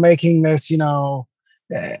 they're all making this, you know,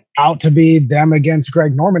 out to be them against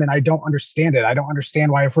Greg Norman, and I don't understand it. I don't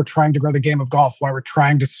understand why, if we're trying to grow the game of golf, why we're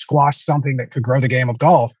trying to squash something that could grow the game of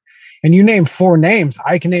golf. And you name 4 names,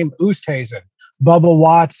 I can name Oosthuizen, Bubba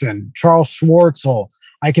Watson, Charles Schwartzel.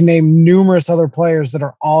 I can name numerous other players that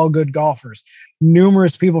are all good golfers.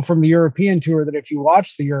 Numerous people from the European Tour that if you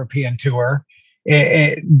watch the European Tour,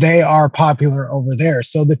 they are popular over there.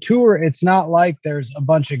 So the tour, it's not like there's a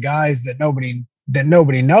bunch of guys that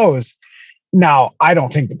nobody knows. Now, I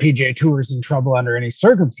don't think the PGA Tour is in trouble under any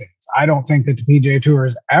circumstance. I don't think that the PGA Tour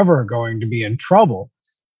is ever going to be in trouble.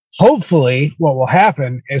 Hopefully, what will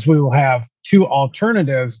happen is we will have 2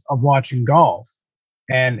 alternatives of watching golf.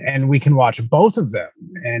 And we can watch both of them,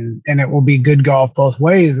 and it will be good golf both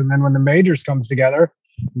ways. And then when the majors comes together,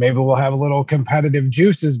 maybe we'll have a little competitive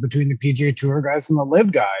juices between the PGA Tour guys and the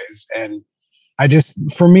LIV guys. And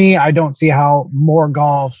for me, I don't see how more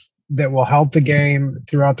golf that will help the game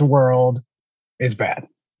throughout the world is bad.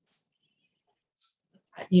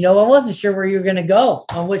 You know, I wasn't sure where you were going to go,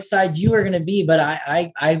 on which side you were going to be, but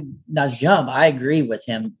I agree with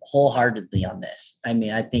him wholeheartedly on this. I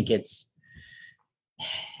mean, I think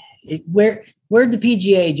where'd the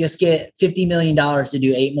PGA just get $50 million to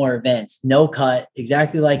do 8 more events, no cut,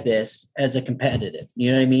 exactly like this, as a competitive?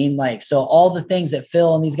 You know what I mean? Like, so all the things that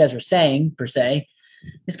Phil and these guys were saying, per se,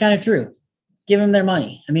 is kind of true. Give them their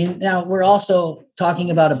money. I mean, now we're also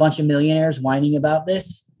talking about a bunch of millionaires whining about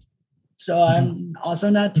this. So I'm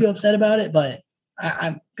also not too upset about it, but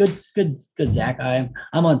I'm good, Zach. I'm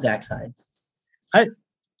on Zach's side.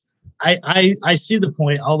 I see the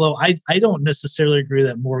point, although I don't necessarily agree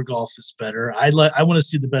that more golf is better. I want to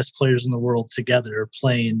see the best players in the world together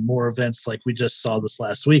playing more events like we just saw this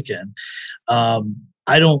last weekend.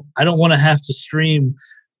 I don't want to have to stream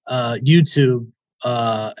YouTube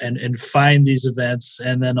and find these events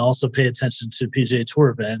and then also pay attention to PGA Tour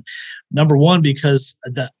event. Number one, because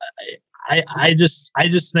I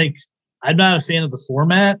just think I'm not a fan of the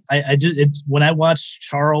format. When I watched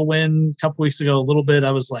Charles win a couple weeks ago, a little bit,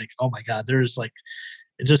 I was like, oh my God,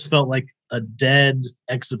 it just felt like a dead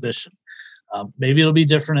exhibition. Maybe it'll be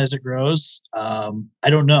different as it grows. I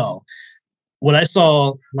don't know. What I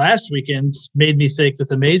saw last weekend made me think that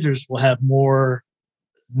the majors will have more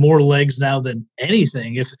legs now than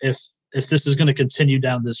anything. If this is going to continue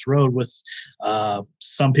down this road with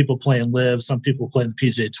some people playing LIV, some people playing the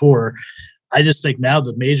PGA Tour, I just think now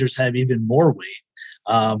the majors have even more weight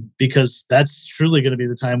because that's truly going to be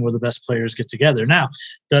the time where the best players get together. Now,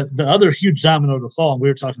 the other huge domino to fall, and we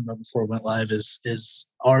were talking about before we went live, is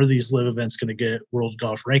are these LIV events going to get world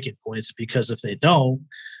golf ranking points? Because if they don't,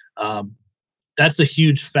 that's a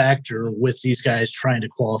huge factor with these guys trying to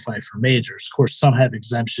qualify for majors. Of course, some have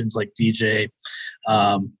exemptions like DJ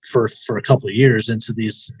for a couple of years into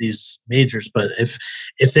these majors. But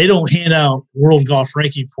if they don't hand out world golf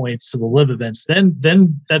ranking points to the LIV events,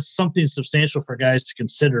 then that's something substantial for guys to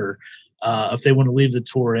consider if they want to leave the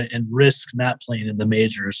tour and risk not playing in the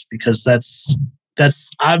majors, because that's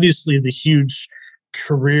obviously the huge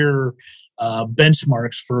career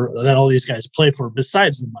benchmarks for that all these guys play for,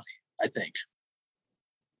 besides the money, I think.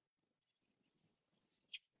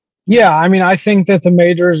 Yeah, I mean, I think that the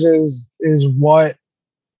majors is what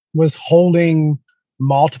was holding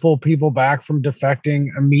multiple people back from defecting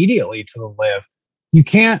immediately to the LIV. You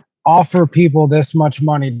can't offer people this much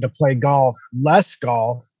money to play golf, less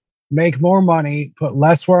golf, make more money, put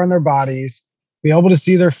less wear on their bodies, be able to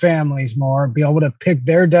see their families more, be able to pick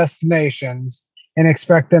their destinations, and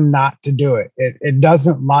expect them not to do it. It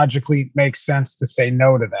doesn't logically make sense to say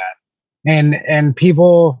no to that. And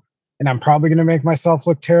people, and I'm probably going to make myself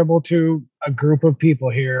look terrible to a group of people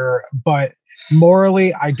here, but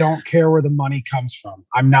morally, I don't care where the money comes from.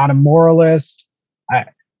 I'm not a moralist.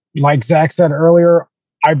 Like Zach said earlier,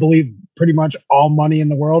 I believe pretty much all money in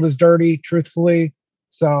the world is dirty, truthfully.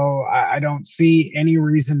 So I don't see any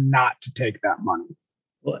reason not to take that money.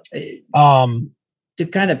 Well, to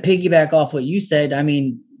kind of piggyback off what you said, I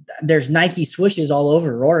mean, there's Nike swooshes all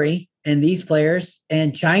over Rory and these players,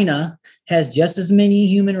 and China has just as many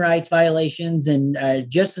human rights violations and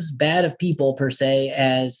just as bad of people per se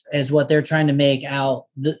as what they're trying to make out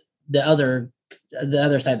the other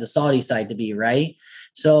side, the Saudi side, to be, right?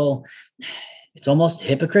 So it's almost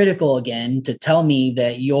hypocritical again to tell me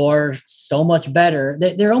that you're so much better.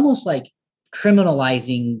 They're almost like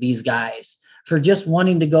criminalizing these guys for just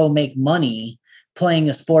wanting to go make money playing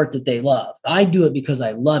a sport that they love. I do it because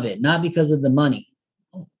I love it, not because of the money.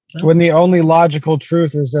 When the only logical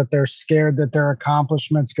truth is that they're scared that their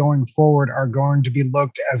accomplishments going forward are going to be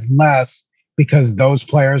looked as less because those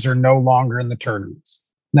players are no longer in the tournaments.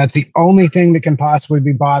 And that's the only thing that can possibly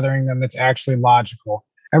be bothering them that's actually logical.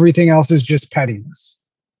 Everything else is just pettiness.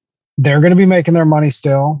 They're going to be making their money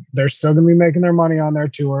still. They're still going to be making their money on their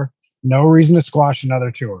tour. No reason to squash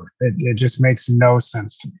another tour. It just makes no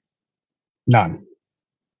sense to me. None.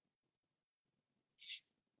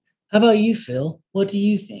 How about you, Phil? What do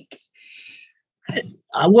you think?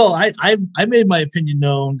 Well, I made my opinion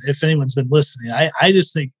known. If anyone's been listening, I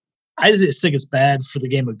just think it's bad for the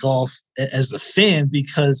game of golf as a fan,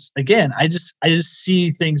 because again, I just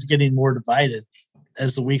see things getting more divided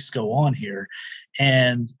as the weeks go on here,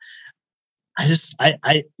 and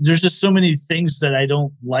there's just so many things that I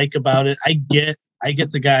don't like about it. I get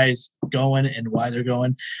the guys going and why they're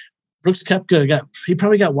going. Brooks Koepka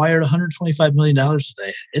probably got wired $125 million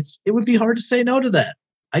today. It would be hard to say no to that.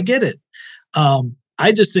 I get it.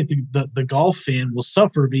 I just think the golf fan will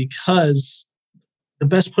suffer because the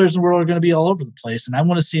best players in the world are going to be all over the place, and I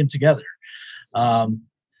want to see them together. And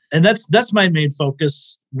that's my main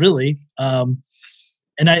focus, really. And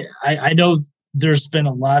I know there's been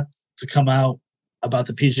a lot to come out about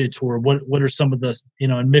the PGA Tour. What are some of the,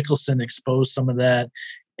 and Mickelson exposed some of that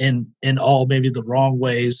in all maybe the wrong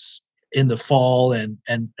ways in the fall and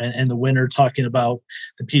the winter, talking about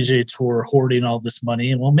the PGA Tour hoarding all this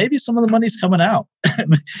money. And well, maybe some of the money's coming out.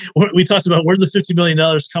 We talked about where the $50 million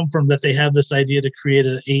come from, that they have this idea to create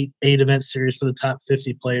an eight event series for the top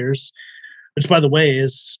 50 players, which, by the way,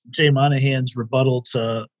 is Jay Monahan's rebuttal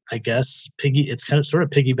to, I guess, it's kind of sort of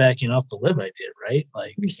piggybacking off the LIV idea, right?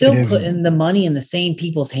 Like, you're still putting the money in the same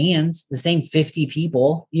people's hands, the same 50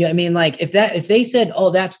 people. You know what I mean? Like if they said, oh,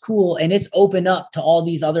 that's cool, and it's open up to all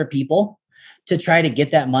these other people to try to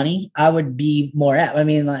get that money, I would be more apt. I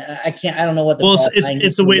mean, like, I don't know what the, well,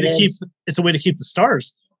 it's a way to keep the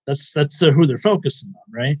stars. That's who they're focusing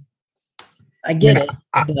on, right? I get it,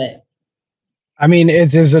 but I mean,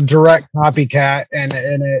 it is a direct copycat, and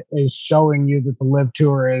it is showing you that the LIV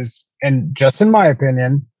Tour is, and just in my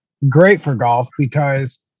opinion, great for golf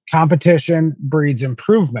because competition breeds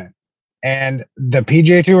improvement. And the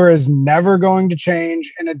PGA Tour is never going to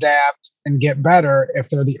change and adapt and get better if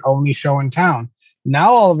they're the only show in town.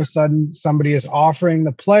 Now, all of a sudden, somebody is offering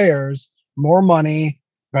the players more money,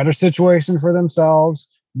 better situation for themselves,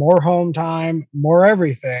 more home time, more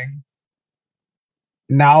everything.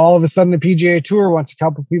 Now, all of a sudden, the PGA Tour, once a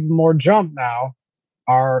couple people more jump now,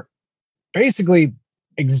 are basically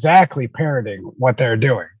exactly parroting what they're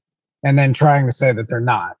doing and then trying to say that they're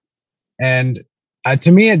not. And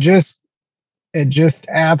to me, it just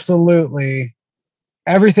absolutely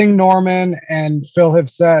everything Norman and Phil have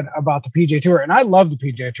said about the PGA Tour. And I love the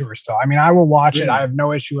PGA Tour still. I mean, I will watch it. I have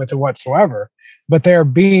no issue with it whatsoever. But they are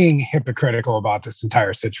being hypocritical about this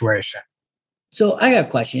entire situation. So I got a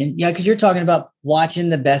question. Yeah, because you're talking about watching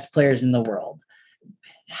the best players in the world.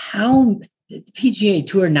 How the PGA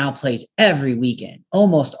Tour now plays every weekend,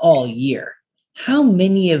 almost all year. How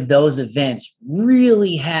many of those events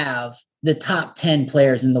really have the top 10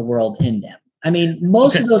 players in the world in them? I mean,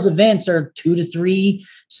 most of those events are 2 to 3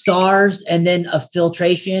 stars and then a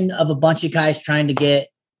filtration of a bunch of guys trying to get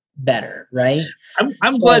better, right?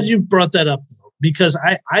 I'm glad you brought that up, though, because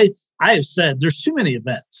I have said there's too many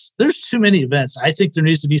events. There's too many events. I think there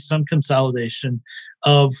needs to be some consolidation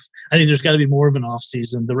of. I think there's got to be more of an off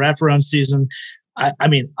season. The wraparound season. I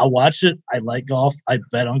mean, I'll watch it. I like golf. I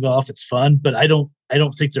bet on golf. It's fun, but I don't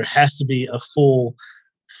think there has to be a full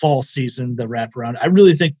fall season that wrap around. I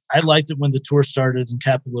really think I liked it when the tour started in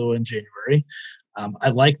Kapalua in January. I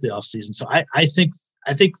like the off season. So I think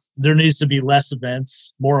there needs to be less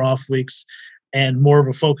events, more off weeks, and more of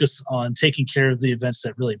a focus on taking care of the events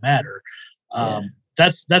that really matter.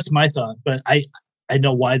 That's my thought. But I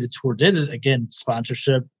know why the tour did it. Again,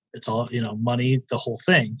 sponsorship. It's all, money, the whole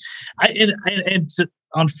thing.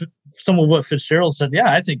 On some of what Fitzgerald said,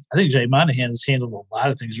 yeah, I think Jay Monahan has handled a lot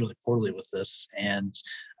of things really poorly with this, and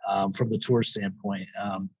from the tour standpoint,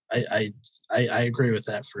 I agree with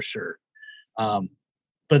that for sure.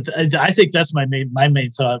 But I think that's my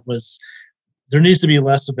main thought was there needs to be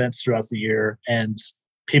less events throughout the year, and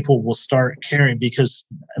people will start caring because,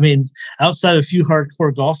 I mean, outside of a few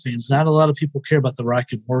hardcore golf fans, not a lot of people care about the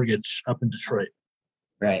Rocket Mortgage up in Detroit.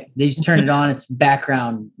 Right. They just turn it on. It's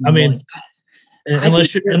background. I mean,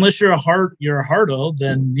 unless you're a hardo,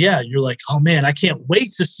 then yeah, you're like, oh man, I can't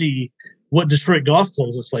wait to see what Detroit Golf Club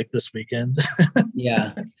looks like this weekend.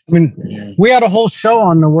 Yeah. I mean, we had a whole show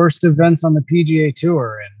on the worst events on the PGA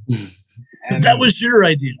Tour, and that was your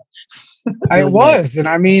idea. It was, and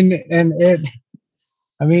I mean,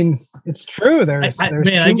 it's true. There's too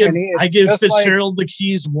many. I give Fitzgerald the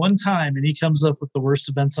keys one time, and he comes up with the worst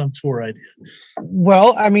events on tour idea.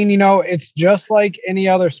 Well, I mean, it's just like any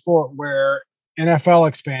other sport where NFL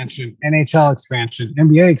expansion, NHL expansion,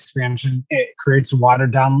 NBA expansion, it creates a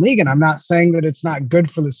watered down league. And I'm not saying that it's not good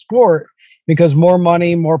for the sport, because more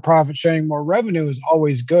money, more profit sharing, more revenue is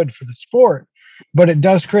always good for the sport. But it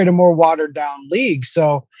does create a more watered down league.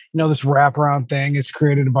 So, this wraparound thing has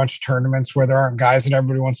created a bunch of tournaments where there aren't guys that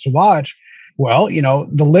everybody wants to watch. Well,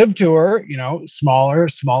 the LIV Tour,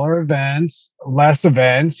 smaller events, less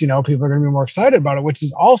events, people are going to be more excited about it, which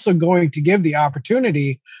is also going to give the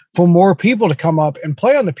opportunity for more people to come up and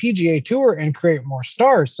play on the PGA Tour and create more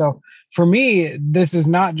stars. So for me, this is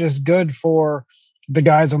not just good for the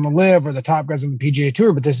guys on the LIV or the top guys on the PGA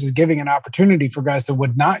Tour, but this is giving an opportunity for guys that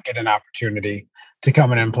would not get an opportunity to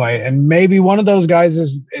come in and play. And maybe one of those guys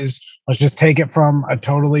is let's just take it from a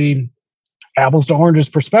totally apples to oranges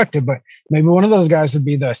perspective, but maybe one of those guys would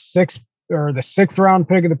be the sixth round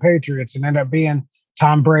pick of the Patriots and end up being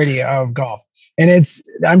Tom Brady of golf. And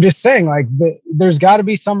I'm just saying, like, there's got to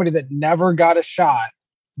be somebody that never got a shot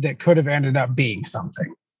that could have ended up being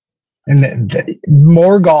something. And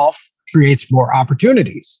more golf creates more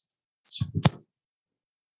opportunities.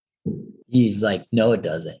 He's like, no, it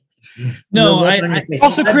doesn't. No, it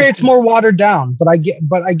also creates more watered down, but I get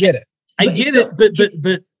it.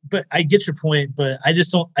 But I get your point, but I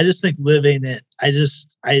just think LIV ain't it. I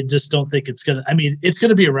just don't think it's gonna. I mean, it's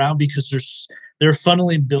gonna be around because they're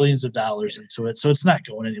funneling billions of dollars into it, so it's not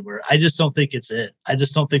going anywhere. I just don't think it's it. I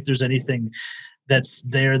just don't think there's anything that's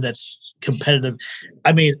there that's competitive.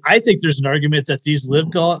 I mean, I think there's an argument that these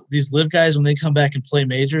LIV guys, when they come back and play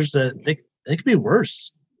majors, that they could be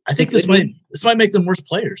worse. I think this might make them worse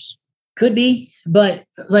players. Could be, but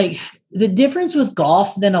like the difference with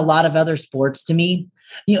golf than a lot of other sports to me,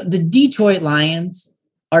 the Detroit Lions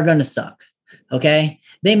are going to suck. Okay.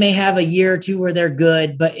 They may have a year or two where they're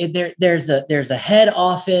good, but there's a head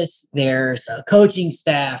office, there's a coaching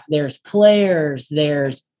staff, there's players,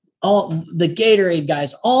 there's all the Gatorade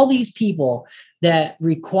guys, all these people that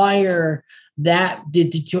require the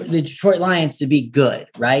Detroit Lions to be good,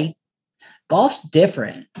 right? Golf's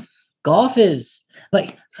different. Golf is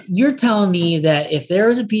like, you're telling me that if there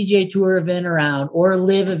was a PGA Tour event around or a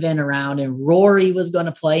LIV event around and Rory was going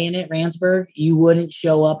to play in it, Randsburg, you wouldn't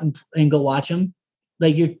show up and go watch him?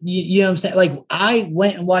 Like, you know what I'm saying? Like, I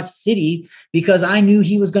went and watched City because I knew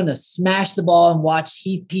he was going to smash the ball and watch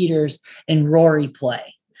Heath Peters and Rory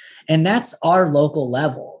play. And that's our local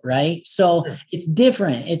level, right? So it's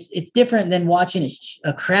different. It's different than watching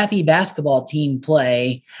a crappy basketball team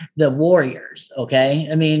play the Warriors, okay?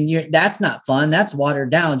 I mean, that's not fun. That's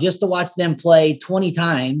watered down. Just to watch them play 20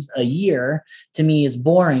 times a year, to me, is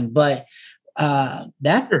boring. But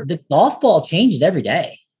the golf ball changes every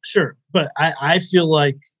day. Sure. But I feel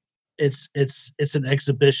like it's an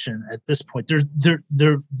exhibition at this point.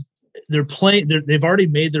 They're playing. They've already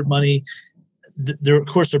made their money. Of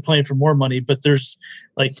course, they're playing for more money, but there's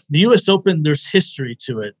like the U.S. Open. There's history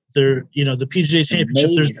to it. The PGA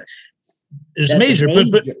Championship. There's major,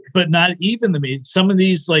 but not even the major. Some of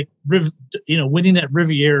these like winning at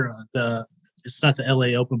Riviera. It's not the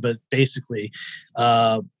LA Open, but basically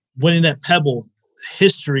winning at Pebble.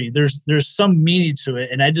 History. There's some meaning to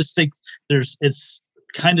it, and I just think it's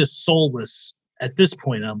kind of soulless at this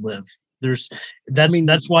point on LIV.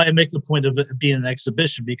 That's why I make the point of it being an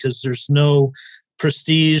exhibition, because there's no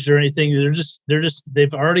prestige or anything.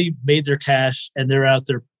 They've already made their cash, and they're out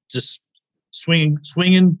there just swinging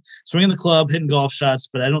the club, hitting golf shots.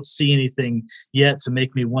 But I don't see anything yet to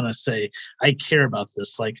make me want to say I care about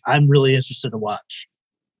this. Like, I'm really interested to watch.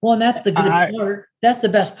 Well, and that's the good part. That's the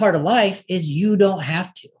best part of life, is you don't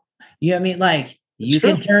have to. You know what I mean? Like, you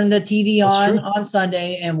can turn the TV on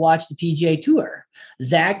Sunday and watch the PGA Tour.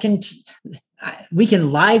 Zach we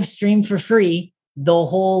can live stream for free the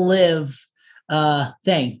whole LIV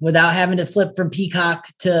thing without having to flip from Peacock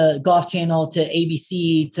to Golf Channel to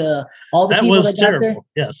ABC to all the people that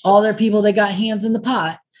got all their people that got hands in the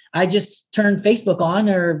pot. I just turned Facebook on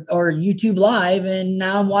or YouTube Live, and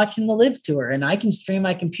now I'm watching the LIV Tour, and I can stream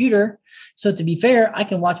my computer. So to be fair, I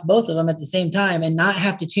can watch both of them at the same time and not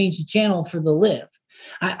have to change the channel for the LIV.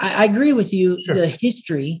 I agree with you, the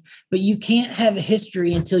history, but you can't have a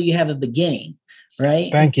history until you have a beginning,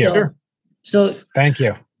 right? Thank you. So thank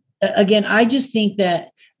you. Again, I just think that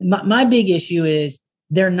my big issue is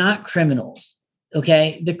they're not criminals.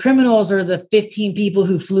 Okay. The criminals are the 15 people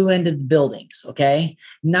who flew into the buildings. Okay.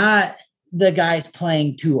 Not the guys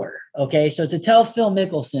playing tour. Okay. So to tell Phil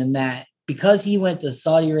Mickelson that because he went to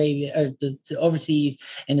Saudi Arabia or to overseas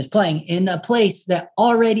and is playing in a place that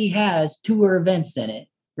already has tour events in it,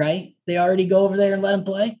 right? They already go over there and let him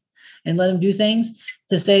play and let him do things,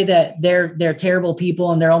 to say that they're terrible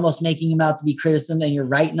people and they're almost making him out to be criticism, and you're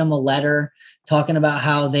writing them a letter talking about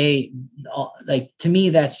how they, like, to me,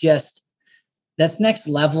 that's next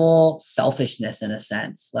level selfishness in a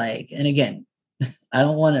sense. Like, and again, I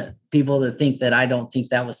don't want people to think that I don't think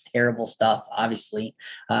that was terrible stuff. Obviously,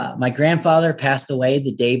 my grandfather passed away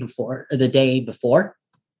the day before.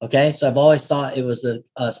 Okay. So I've always thought it was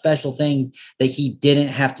a special thing that he didn't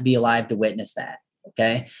have to be alive to witness that.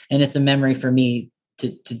 Okay. And it's a memory for me to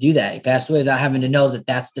do that. He passed away without having to know that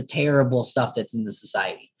that's the terrible stuff that's in the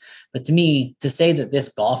society. But to me, to say that this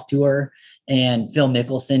golf tour and Phil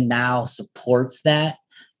Mickelson now supports that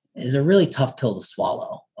is a really tough pill to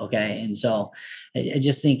swallow. Okay. And so I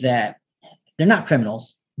just think that they're not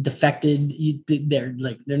criminals. Defected. They're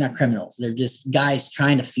not criminals. They're just guys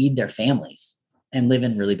trying to feed their families and live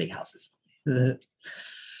in really big houses.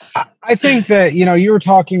 I think that, you were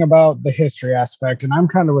talking about the history aspect, and I'm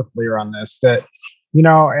kind of with Lear on this, that,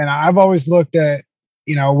 and I've always looked at,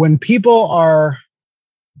 when people are,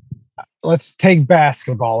 let's take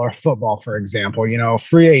basketball or football, for example,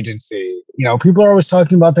 free agency, people are always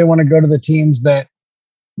talking about they want to go to the teams that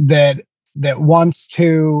wants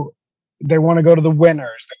to, they want to go to the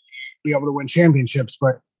winners, be able to win championships.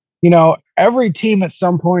 But, every team at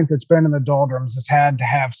some point that's been in the doldrums has had to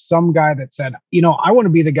have some guy that said, I want to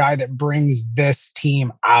be the guy that brings this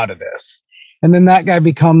team out of this. And then that guy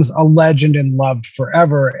becomes a legend and loved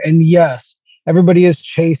forever. And yes, everybody is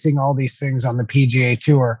chasing all these things on the PGA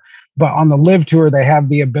Tour, but on the LIV Tour, they have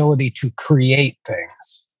the ability to create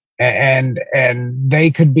things, and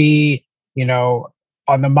they could be,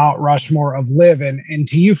 on the Mount Rushmore of LIV. And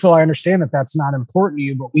to you, Phil, I understand that that's not important to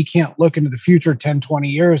you, but we can't look into the future 10, 20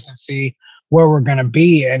 years and see where we're going to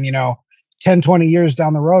be. And, 10, 20 years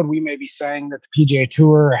down the road, we may be saying that the PGA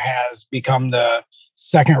Tour has become the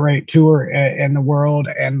second-rate tour in the world,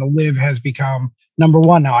 and the LIV has become number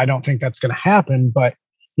one. Now, I don't think that's going to happen, but,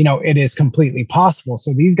 it is completely possible.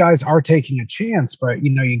 So these guys are taking a chance, but,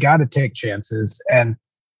 you got to take chances. And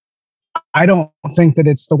I don't think that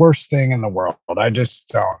it's the worst thing in the world. I just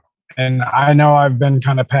don't. And I know I've been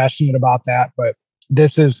kind of passionate about that, but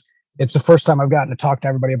it's the first time I've gotten to talk to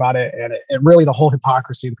everybody about it. And it really, the whole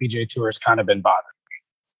hypocrisy of the PGA Tour has kind of been bothering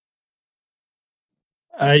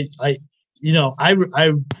me.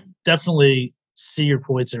 I definitely see your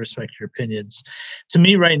points and respect your opinions. To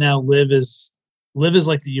me right now, LIV is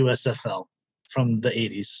like the USFL from the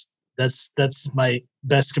 80s. That's my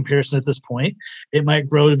best comparison at this point. It might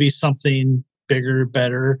grow to be something bigger,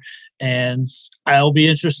 better, and I'll be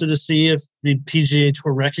interested to see if the PGA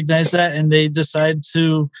Tour recognize that and they decide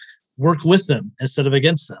to work with them instead of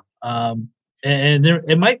against them. And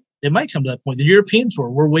it might it might come to that point. The European Tour,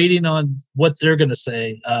 we're waiting on what they're going to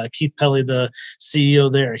say. Keith Pelly, the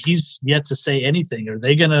CEO there, he's yet to say anything. Are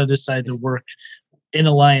they going to decide to work in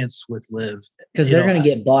alliance with LIV? Because they're going to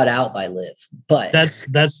get bought out by LIV. But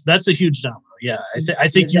that's a huge domino. Yeah, I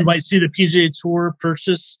think you might see the PGA Tour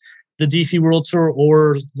purchase the DP World Tour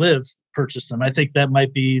or LIV purchase them. I think that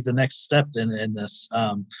might be the next step in this.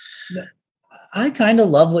 I kind of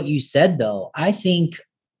love what you said, though. I think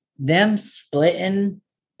them splitting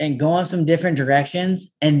and going some different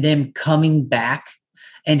directions and them coming back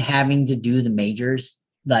and having to do the majors,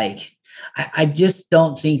 like I just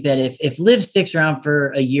don't think that if LIV sticks around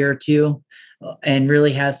for a year or two and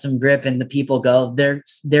really has some grip and the people go,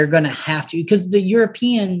 they're going to have to, because the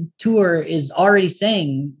European Tour is already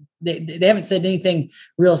saying they haven't said anything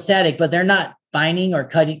real static, but they're not fining or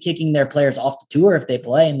kicking their players off the tour if they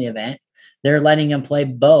play in the event. They're letting them play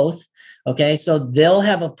both. Okay. So they'll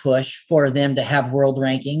have a push for them to have world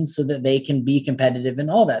rankings so that they can be competitive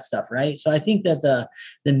and all that stuff. Right. So I think that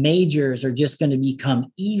the majors are just going to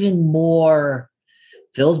become even more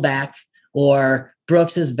Phil's back or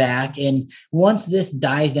Brooks is back. And once this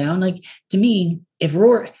dies down, like to me, if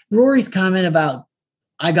Rory's comment about,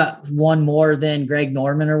 I got one more than Greg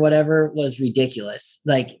Norman or whatever was ridiculous.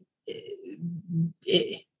 Like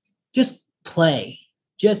just play.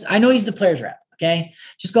 I know he's the player's rep. Okay.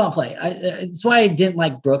 Just go out and play. That's why I didn't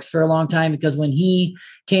like Brooks for a long time, because when he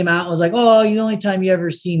came out and was like, oh, the only time you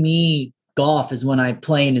ever see me golf is when I'm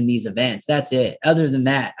playing in these events. That's it. Other than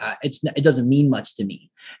that, it doesn't mean much to me.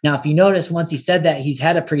 Now, if you notice, once he said that, he's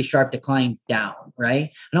had a pretty sharp decline down, right?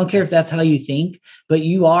 I don't care if that's how you think, but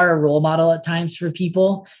you are a role model at times for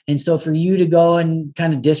people. And so for you to go and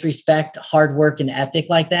kind of disrespect hard work and ethic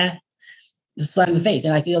like that, slap in the face.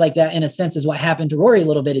 And I feel like that in a sense is what happened to Rory a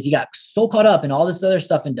little bit, is he got so caught up in all this other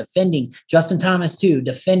stuff and defending Justin Thomas too,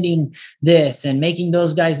 defending this and making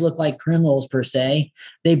those guys look like criminals per se.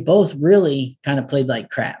 They both really kind of played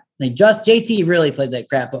like crap. JT really played like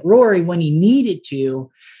crap, but Rory, when he needed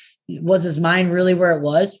to, was his mind really where it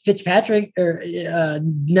was? Fitzpatrick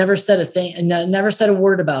never said a thing, never said a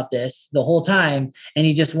word about this the whole time. And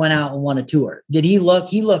he just went out and won a tour. He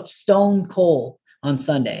looked stone cold on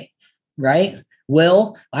Sunday. Right?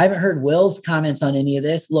 Will, I haven't heard Will's comments on any of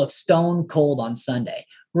this. Looked stone cold on Sunday.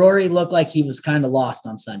 Rory looked like he was kind of lost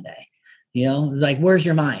on Sunday. You know, like, where's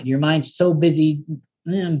your mind? Your mind's so busy.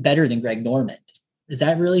 I'm better than Greg Norman. Is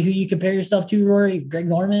that really who you compare yourself to, Rory? Greg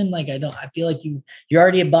Norman? Like, I feel like you're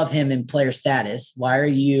already above him in player status. Why are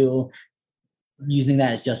you using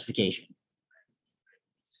that as justification?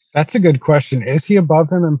 That's a good question. Is he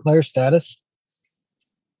above him in player status?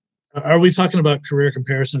 Are we talking about career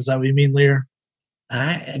comparisons? Is that what you mean, Lear?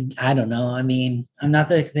 I don't know. I mean, I'm not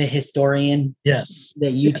the historian. Yes,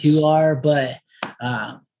 that you two are, but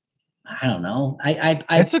I don't know.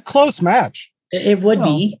 It's a close match. It would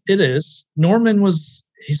be. It is. Norman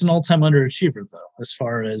he's an all-time underachiever, though, as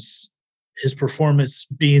far as his performance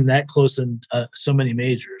being that close in so many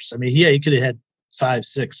majors. I mean, he could have had 5,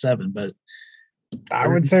 6, 7, but I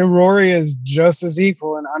would say Rory is just as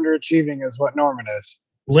equal and underachieving as what Norman is.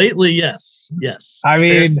 Lately, yes. I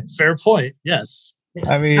mean, fair point. Yes.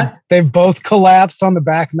 I mean, they've both collapsed on the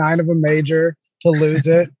back 9 of a major to lose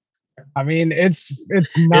it. I mean, it's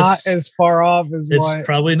not as far off as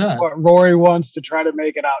probably not what Rory wants to try to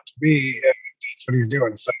make it out to be. If that's what he's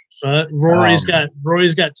doing. So, but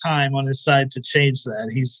Rory's got time on his side to change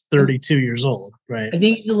that. He's 32 years old, right? I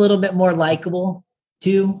think he's a little bit more likable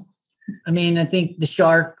too. I mean, I think the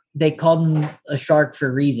shark, they called him a shark for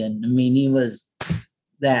a reason. I mean, he was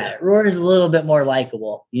that. Rory's a little bit more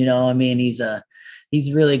likable, you know. I mean, he's a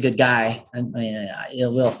really good guy. I mean,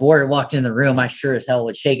 if Rory walked in the room, I sure as hell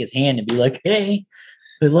would shake his hand and be like, "Hey,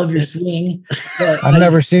 I love your swing." But I've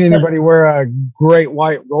never seen anybody wear a great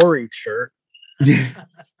white Rory shirt.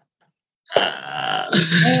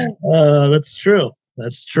 That's true.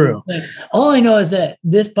 That's true. All I know is that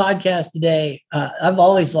this podcast today, I've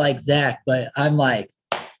always liked Zach, but I'm like,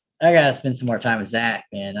 I gotta spend some more time with Zach,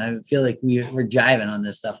 man. I feel like we're jiving on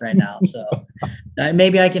this stuff right now. So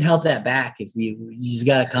maybe I can help that back. If you just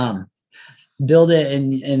gotta come, build it,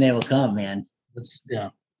 and they will come, man.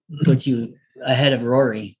 Put you ahead of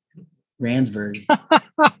Rory Ransburg.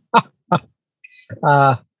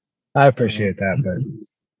 I appreciate that, but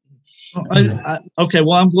okay.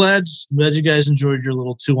 Well, I'm glad you guys enjoyed your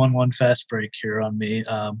little 2-on-1 fast break here on me.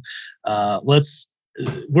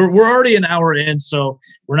 We're already an hour in, so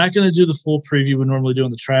we're not going to do the full preview we normally do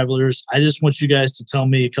on the Travelers. I just want you guys to tell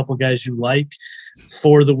me a couple guys you like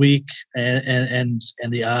for the week and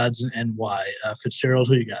the odds and why. Fitzgerald,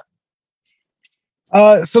 who you got?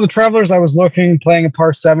 So the Travelers, I was looking, playing a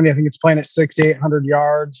par 70. I think it's playing at 6,800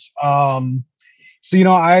 yards.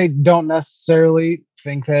 So, I don't necessarily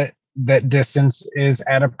think that distance is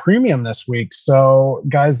at a premium this week. So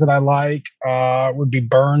guys that I like would be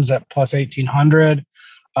Burns at plus 1,800.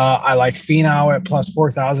 I like Finau at plus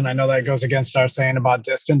 4,000. I know that goes against our saying about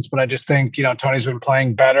distance, but I just think, Tony's been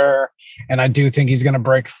playing better, and I do think he's going to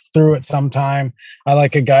break through at some time. I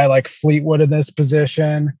like a guy like Fleetwood in this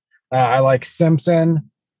position. I like Simpson.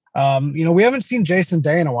 We haven't seen Jason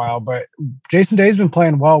Day in a while, but Jason Day's been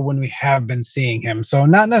playing well when we have been seeing him. So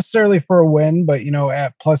not necessarily for a win, but,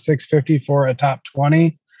 at plus 650 for a top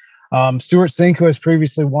 20. Stuart Sink, who has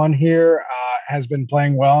previously won here, has been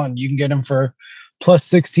playing well, and you can get him for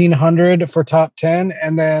plus 1,600 for top 10.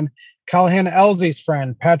 And then Callahan Elsie's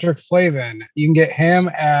friend, Patrick Flavin, you can get him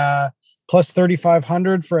at plus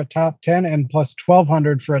 3,500 for a top 10 and plus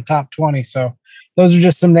 1,200 for a top 20. So those are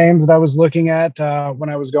just some names that I was looking at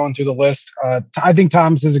when I was going through the list. I think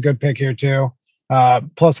Thomas is a good pick here too,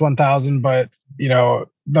 plus 1,000. But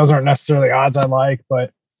those aren't necessarily odds I like.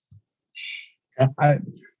 But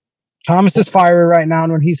Thomas is fiery right now,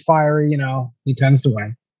 and when he's fiery, he tends to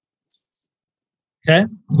win. Okay,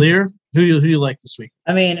 Lear, who you like this week?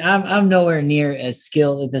 I mean, I'm nowhere near as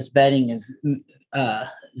skilled at this betting as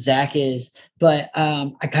Zach is, but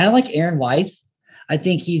I kind of like Aaron Weiss. I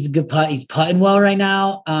think he's a good putt. He's putting well right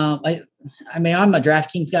now. I mean, I'm a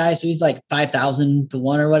DraftKings guy, so he's like 5,000 to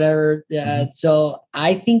 1 or whatever. So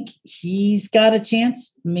I think he's got a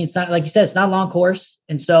chance. I mean, it's not like you said, it's not a long course,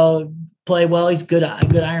 and so play well. He's good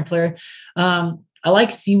iron player. I like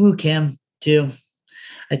Siwoo Kim too.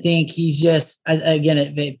 I think he's just again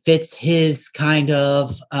it fits his kind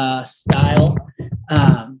of style.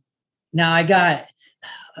 Now I got.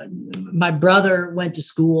 My brother went to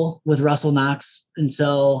school with Russell Knox, and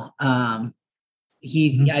so I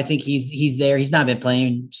think he's there. He's not been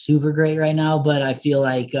playing super great right now, but I feel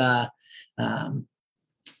like I don't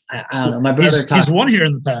know. My brother he's won here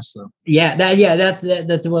in the past though.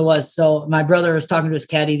 That's what it was. So my brother was talking to his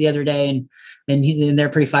caddy the other day, and they're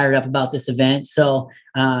pretty fired up about this event. So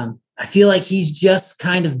I feel like he's just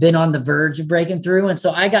kind of been on the verge of breaking through. And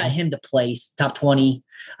so I got him to place top 20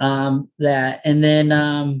 that's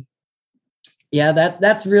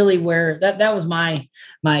really where that was my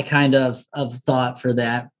kind of thought for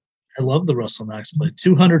that. I love the Russell Knox play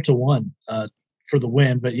 200 to 1 for the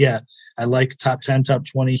win, but yeah, I like top 10, top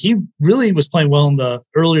 20. He really was playing well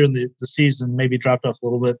earlier in the season, maybe dropped off a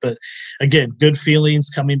little bit, but again, good feelings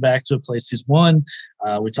coming back to a place he's won.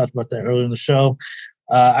 We talked about that earlier in the show.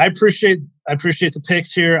 I appreciate the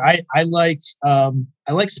picks here. I like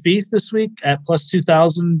Spieth this week at plus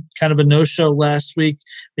 2,000. Kind of a no-show last week.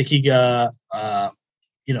 I think he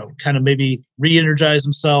kind of maybe re-energize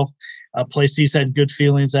himself. A place he's had good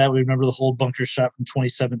feelings at. We remember the whole bunker shot from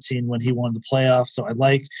 2017 when he won the playoffs. So I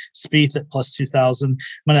like Spieth at plus 2,000. I'm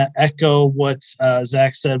going to echo what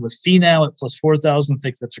Zach said with Finau at plus 4,000. I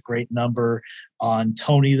think that's a great number on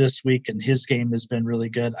Tony this week, and his game has been really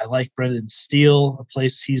good. I like Brendan Steele, a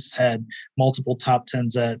place he's had multiple top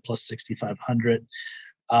 10s at plus 6,500.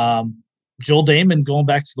 Joel Damon going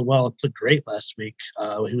back to the well, played great last week.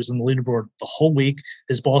 He was in the leaderboard the whole week.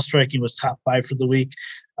 His ball striking was top 5 for the week.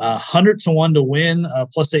 100 to 1 to win,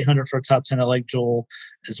 plus 800 for a top 10. I like Joel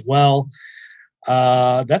as well.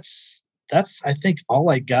 That's I think all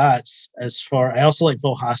I got as far. I also like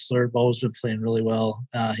Bo Hostler. Bo's been playing really well.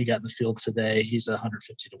 He got in the field today. He's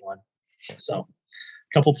 150 to 1. So a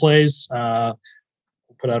couple plays. We'll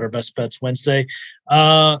put out our best bets Wednesday.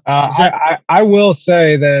 I will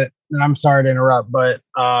say that, and I'm sorry to interrupt, but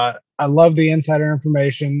I love the insider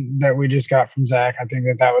information that we just got from Zach. I think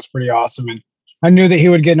that was pretty awesome. And I knew that he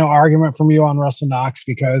would get no argument from you on Russell Knox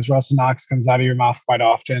because Russell Knox comes out of your mouth quite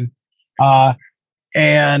often.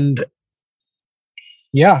 And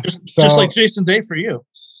yeah. Just like Jason Day for you.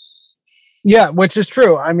 Yeah, which is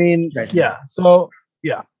true. I mean, yeah. So,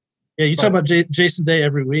 yeah. Yeah, you talk about Jason Day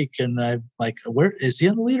every week, and I'm like, where is he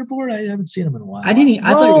on the leaderboard? I haven't seen him in a while. I thought he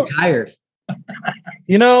retired.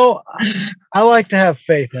 I like to have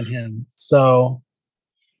faith in him. So,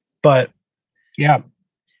 but yeah.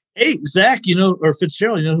 Hey, Zach, or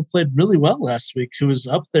Fitzgerald, who played really well last week, who was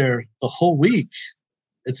up there the whole week.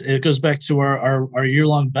 It goes back to our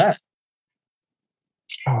year-long bet.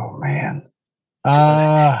 Oh, man.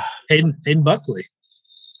 Hayden Buckley.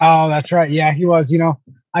 Oh, that's right. Yeah, he was.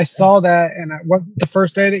 I saw that, and the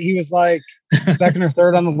first day that he was like second or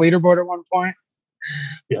third on the leaderboard at one point.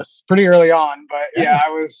 Yes, pretty early on, but yeah, I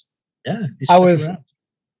was. Yeah,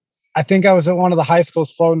 I think I was at one of the high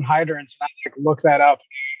school's floating hydrants, and I looked that up.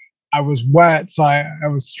 I was wet, so I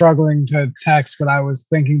was struggling to text, but I was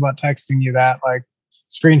thinking about texting you that. Like,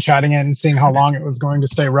 screenshotting it and seeing how long it was going to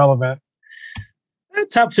stay relevant.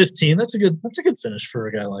 Top 15. That's a good finish for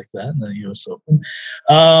a guy like that in the U.S. Open.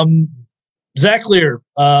 Zach Lear,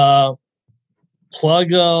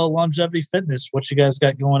 plug Longevity Fitness. What you guys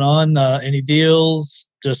got going on? Any deals?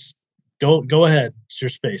 Just go ahead. It's your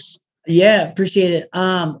space. Yeah, appreciate it.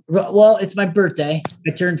 Well, it's my birthday.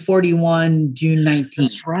 I turned 41 June 19th.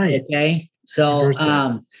 That's right. Okay. So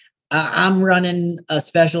I'm running a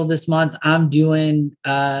special this month. I'm doing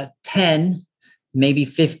 10, maybe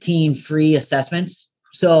 15 free assessments.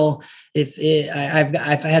 So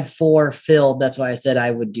I've had 4 filled, that's why I said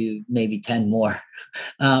I would do maybe 10 more.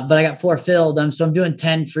 But I got 4 filled. So I'm doing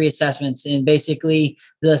 10 free assessments. And basically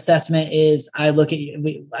the assessment is I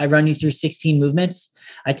run you through 16 movements.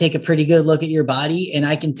 I take a pretty good look at your body and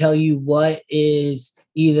I can tell you what is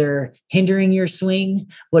either hindering your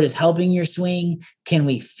swing, what is helping your swing. Can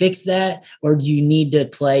we fix that? Or do you need to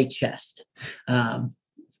play chest?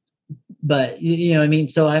 But you know what I mean?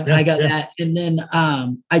 So I got that. And then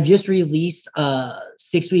I just released a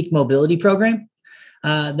 6-week mobility program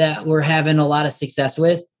that we're having a lot of success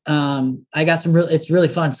with. I got it's really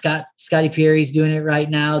fun. Scotty Peary's doing it right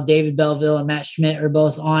now. David Belleville and Matt Schmidt are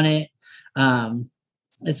both on it.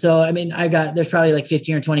 And so, I mean, there's probably like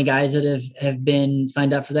 15 or 20 guys that have been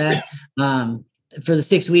signed up for that. For the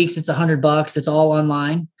 6 weeks, it's $100. It's all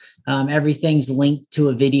online. Everything's linked to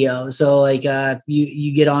a video. So like, if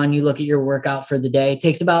you get on, you look at your workout for the day, it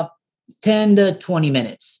takes about 10 to 20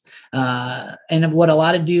 minutes. And what a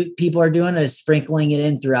lot of people are doing is sprinkling it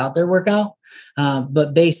in throughout their workout.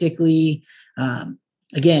 But basically,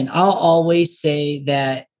 again, I'll always say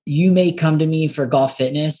that you may come to me for golf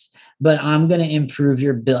fitness, but I'm going to improve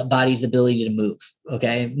your body's ability to move.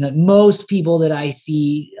 Okay. Most people that I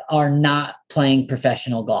see are not playing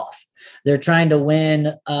professional golf. They're trying to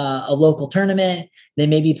win a local tournament. They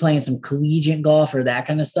may be playing some collegiate golf or that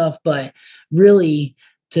kind of stuff, but really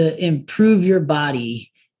to improve your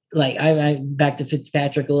body, like I back to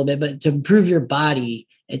Fitzpatrick a little bit, but to improve your body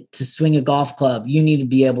to swing a golf club, you need to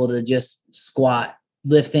be able to just squat,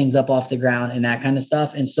 lift things up off the ground and that kind of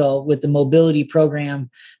stuff. And so with the mobility program,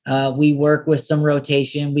 we work with some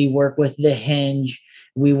rotation, we work with the hinge,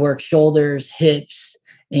 we work shoulders, hips,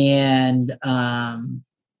 and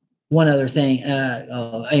one other thing,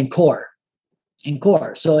 and core.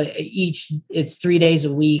 So it's 3 days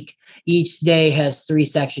a week. Each day has 3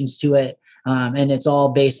 sections to it. And it's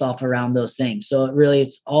all based off around those things. So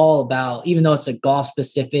it's all about, even though it's a golf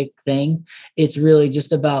specific thing, it's really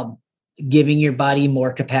just about giving your body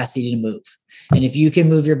more capacity to move. And if you can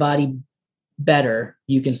move your body better,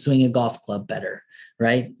 you can swing a golf club better,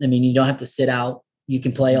 right? I mean, you don't have to sit out. You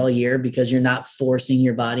can play all year because you're not forcing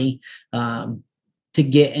your body to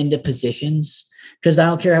get into positions. Because I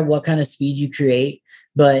don't care what kind of speed you create,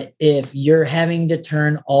 but if you're having to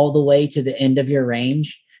turn all the way to the end of your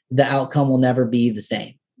range, the outcome will never be the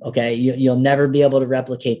same. Okay. You'll never be able to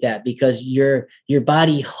replicate that because your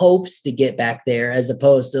body hopes to get back there as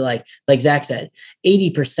opposed to like Zach said,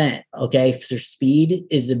 80%. Okay. For speed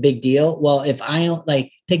is a big deal. Well, if I don't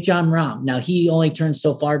take John Rahm, now he only turns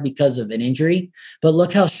so far because of an injury, but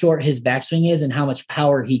look how short his backswing is and how much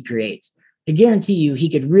power he creates. I guarantee you he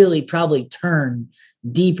could really probably turn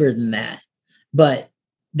deeper than that, but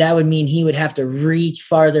that would mean he would have to reach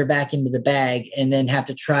farther back into the bag and then have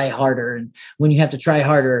to try harder. And when you have to try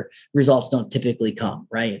harder, results don't typically come,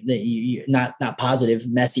 right? That you not positive,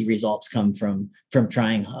 messy results come from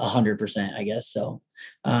trying 100%, I guess. So,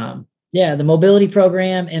 the mobility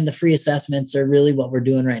program and the free assessments are really what we're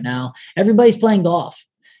doing right now. Everybody's playing golf.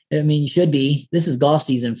 I mean, you should be. This is golf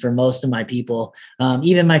season for most of my people.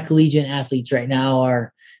 Even my collegiate athletes right now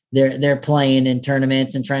they're playing in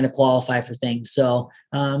tournaments and trying to qualify for things. So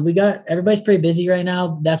everybody's pretty busy right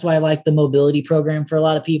now. That's why I like the mobility program for a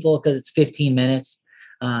lot of people because it's 15 minutes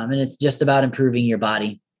and it's just about improving your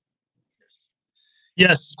body.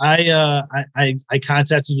 Yes, I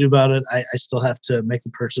contacted you about it. I still have to make the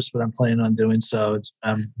purchase, but I'm planning on doing so.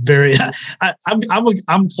 I'm very,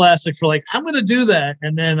 I'm classic for I'm going to do that,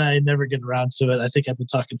 and then I never get around to it. I think I've been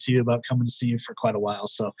talking to you about coming to see you for quite a while,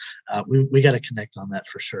 so we got to connect on that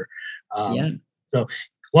for sure. So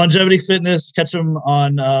Longevity Fitness, catch them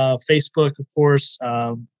on Facebook, of course.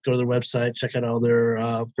 Go to their website, check out all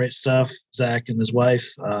their great stuff, Zach and his wife.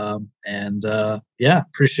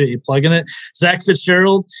 Appreciate you plugging it. Zach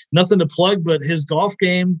Fitzgerald, nothing to plug, but his golf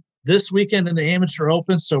game this weekend in the Amateur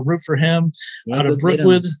Open, so root for him out of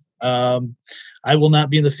Brookwood. I will not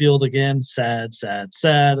be in the field again. Sad.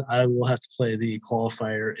 I will have to play the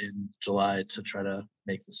qualifier in July to try to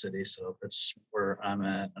make the city, so that's where I'm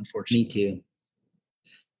at, unfortunately. Me too.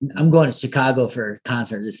 I'm going to Chicago for a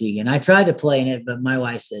concert this weekend. I tried to play in it, but my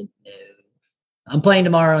wife said no. I'm playing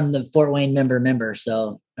tomorrow on the Fort Wayne member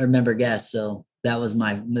guest. So that's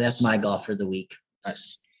my golf for the week.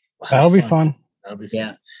 Nice. That'll be fun. That'll be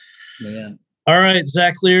fun. Yeah. All right,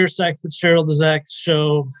 Zach Lear, Zach Fitzgerald, the Zach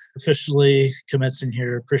Show officially commencing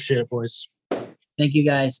here. Appreciate it, boys. Thank you,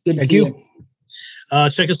 guys. Good to see you.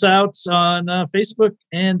 Check us out on Facebook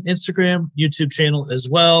and Instagram, YouTube channel as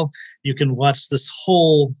well. You can watch this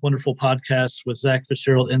whole wonderful podcast with Zach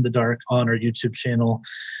Fitzgerald in the Dark on our YouTube channel.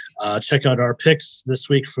 Check out our picks this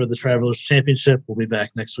week for the Travelers Championship. We'll be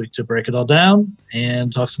back next week to break it all down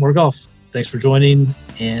and talk some more golf. Thanks for joining,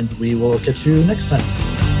 and we will catch you next time.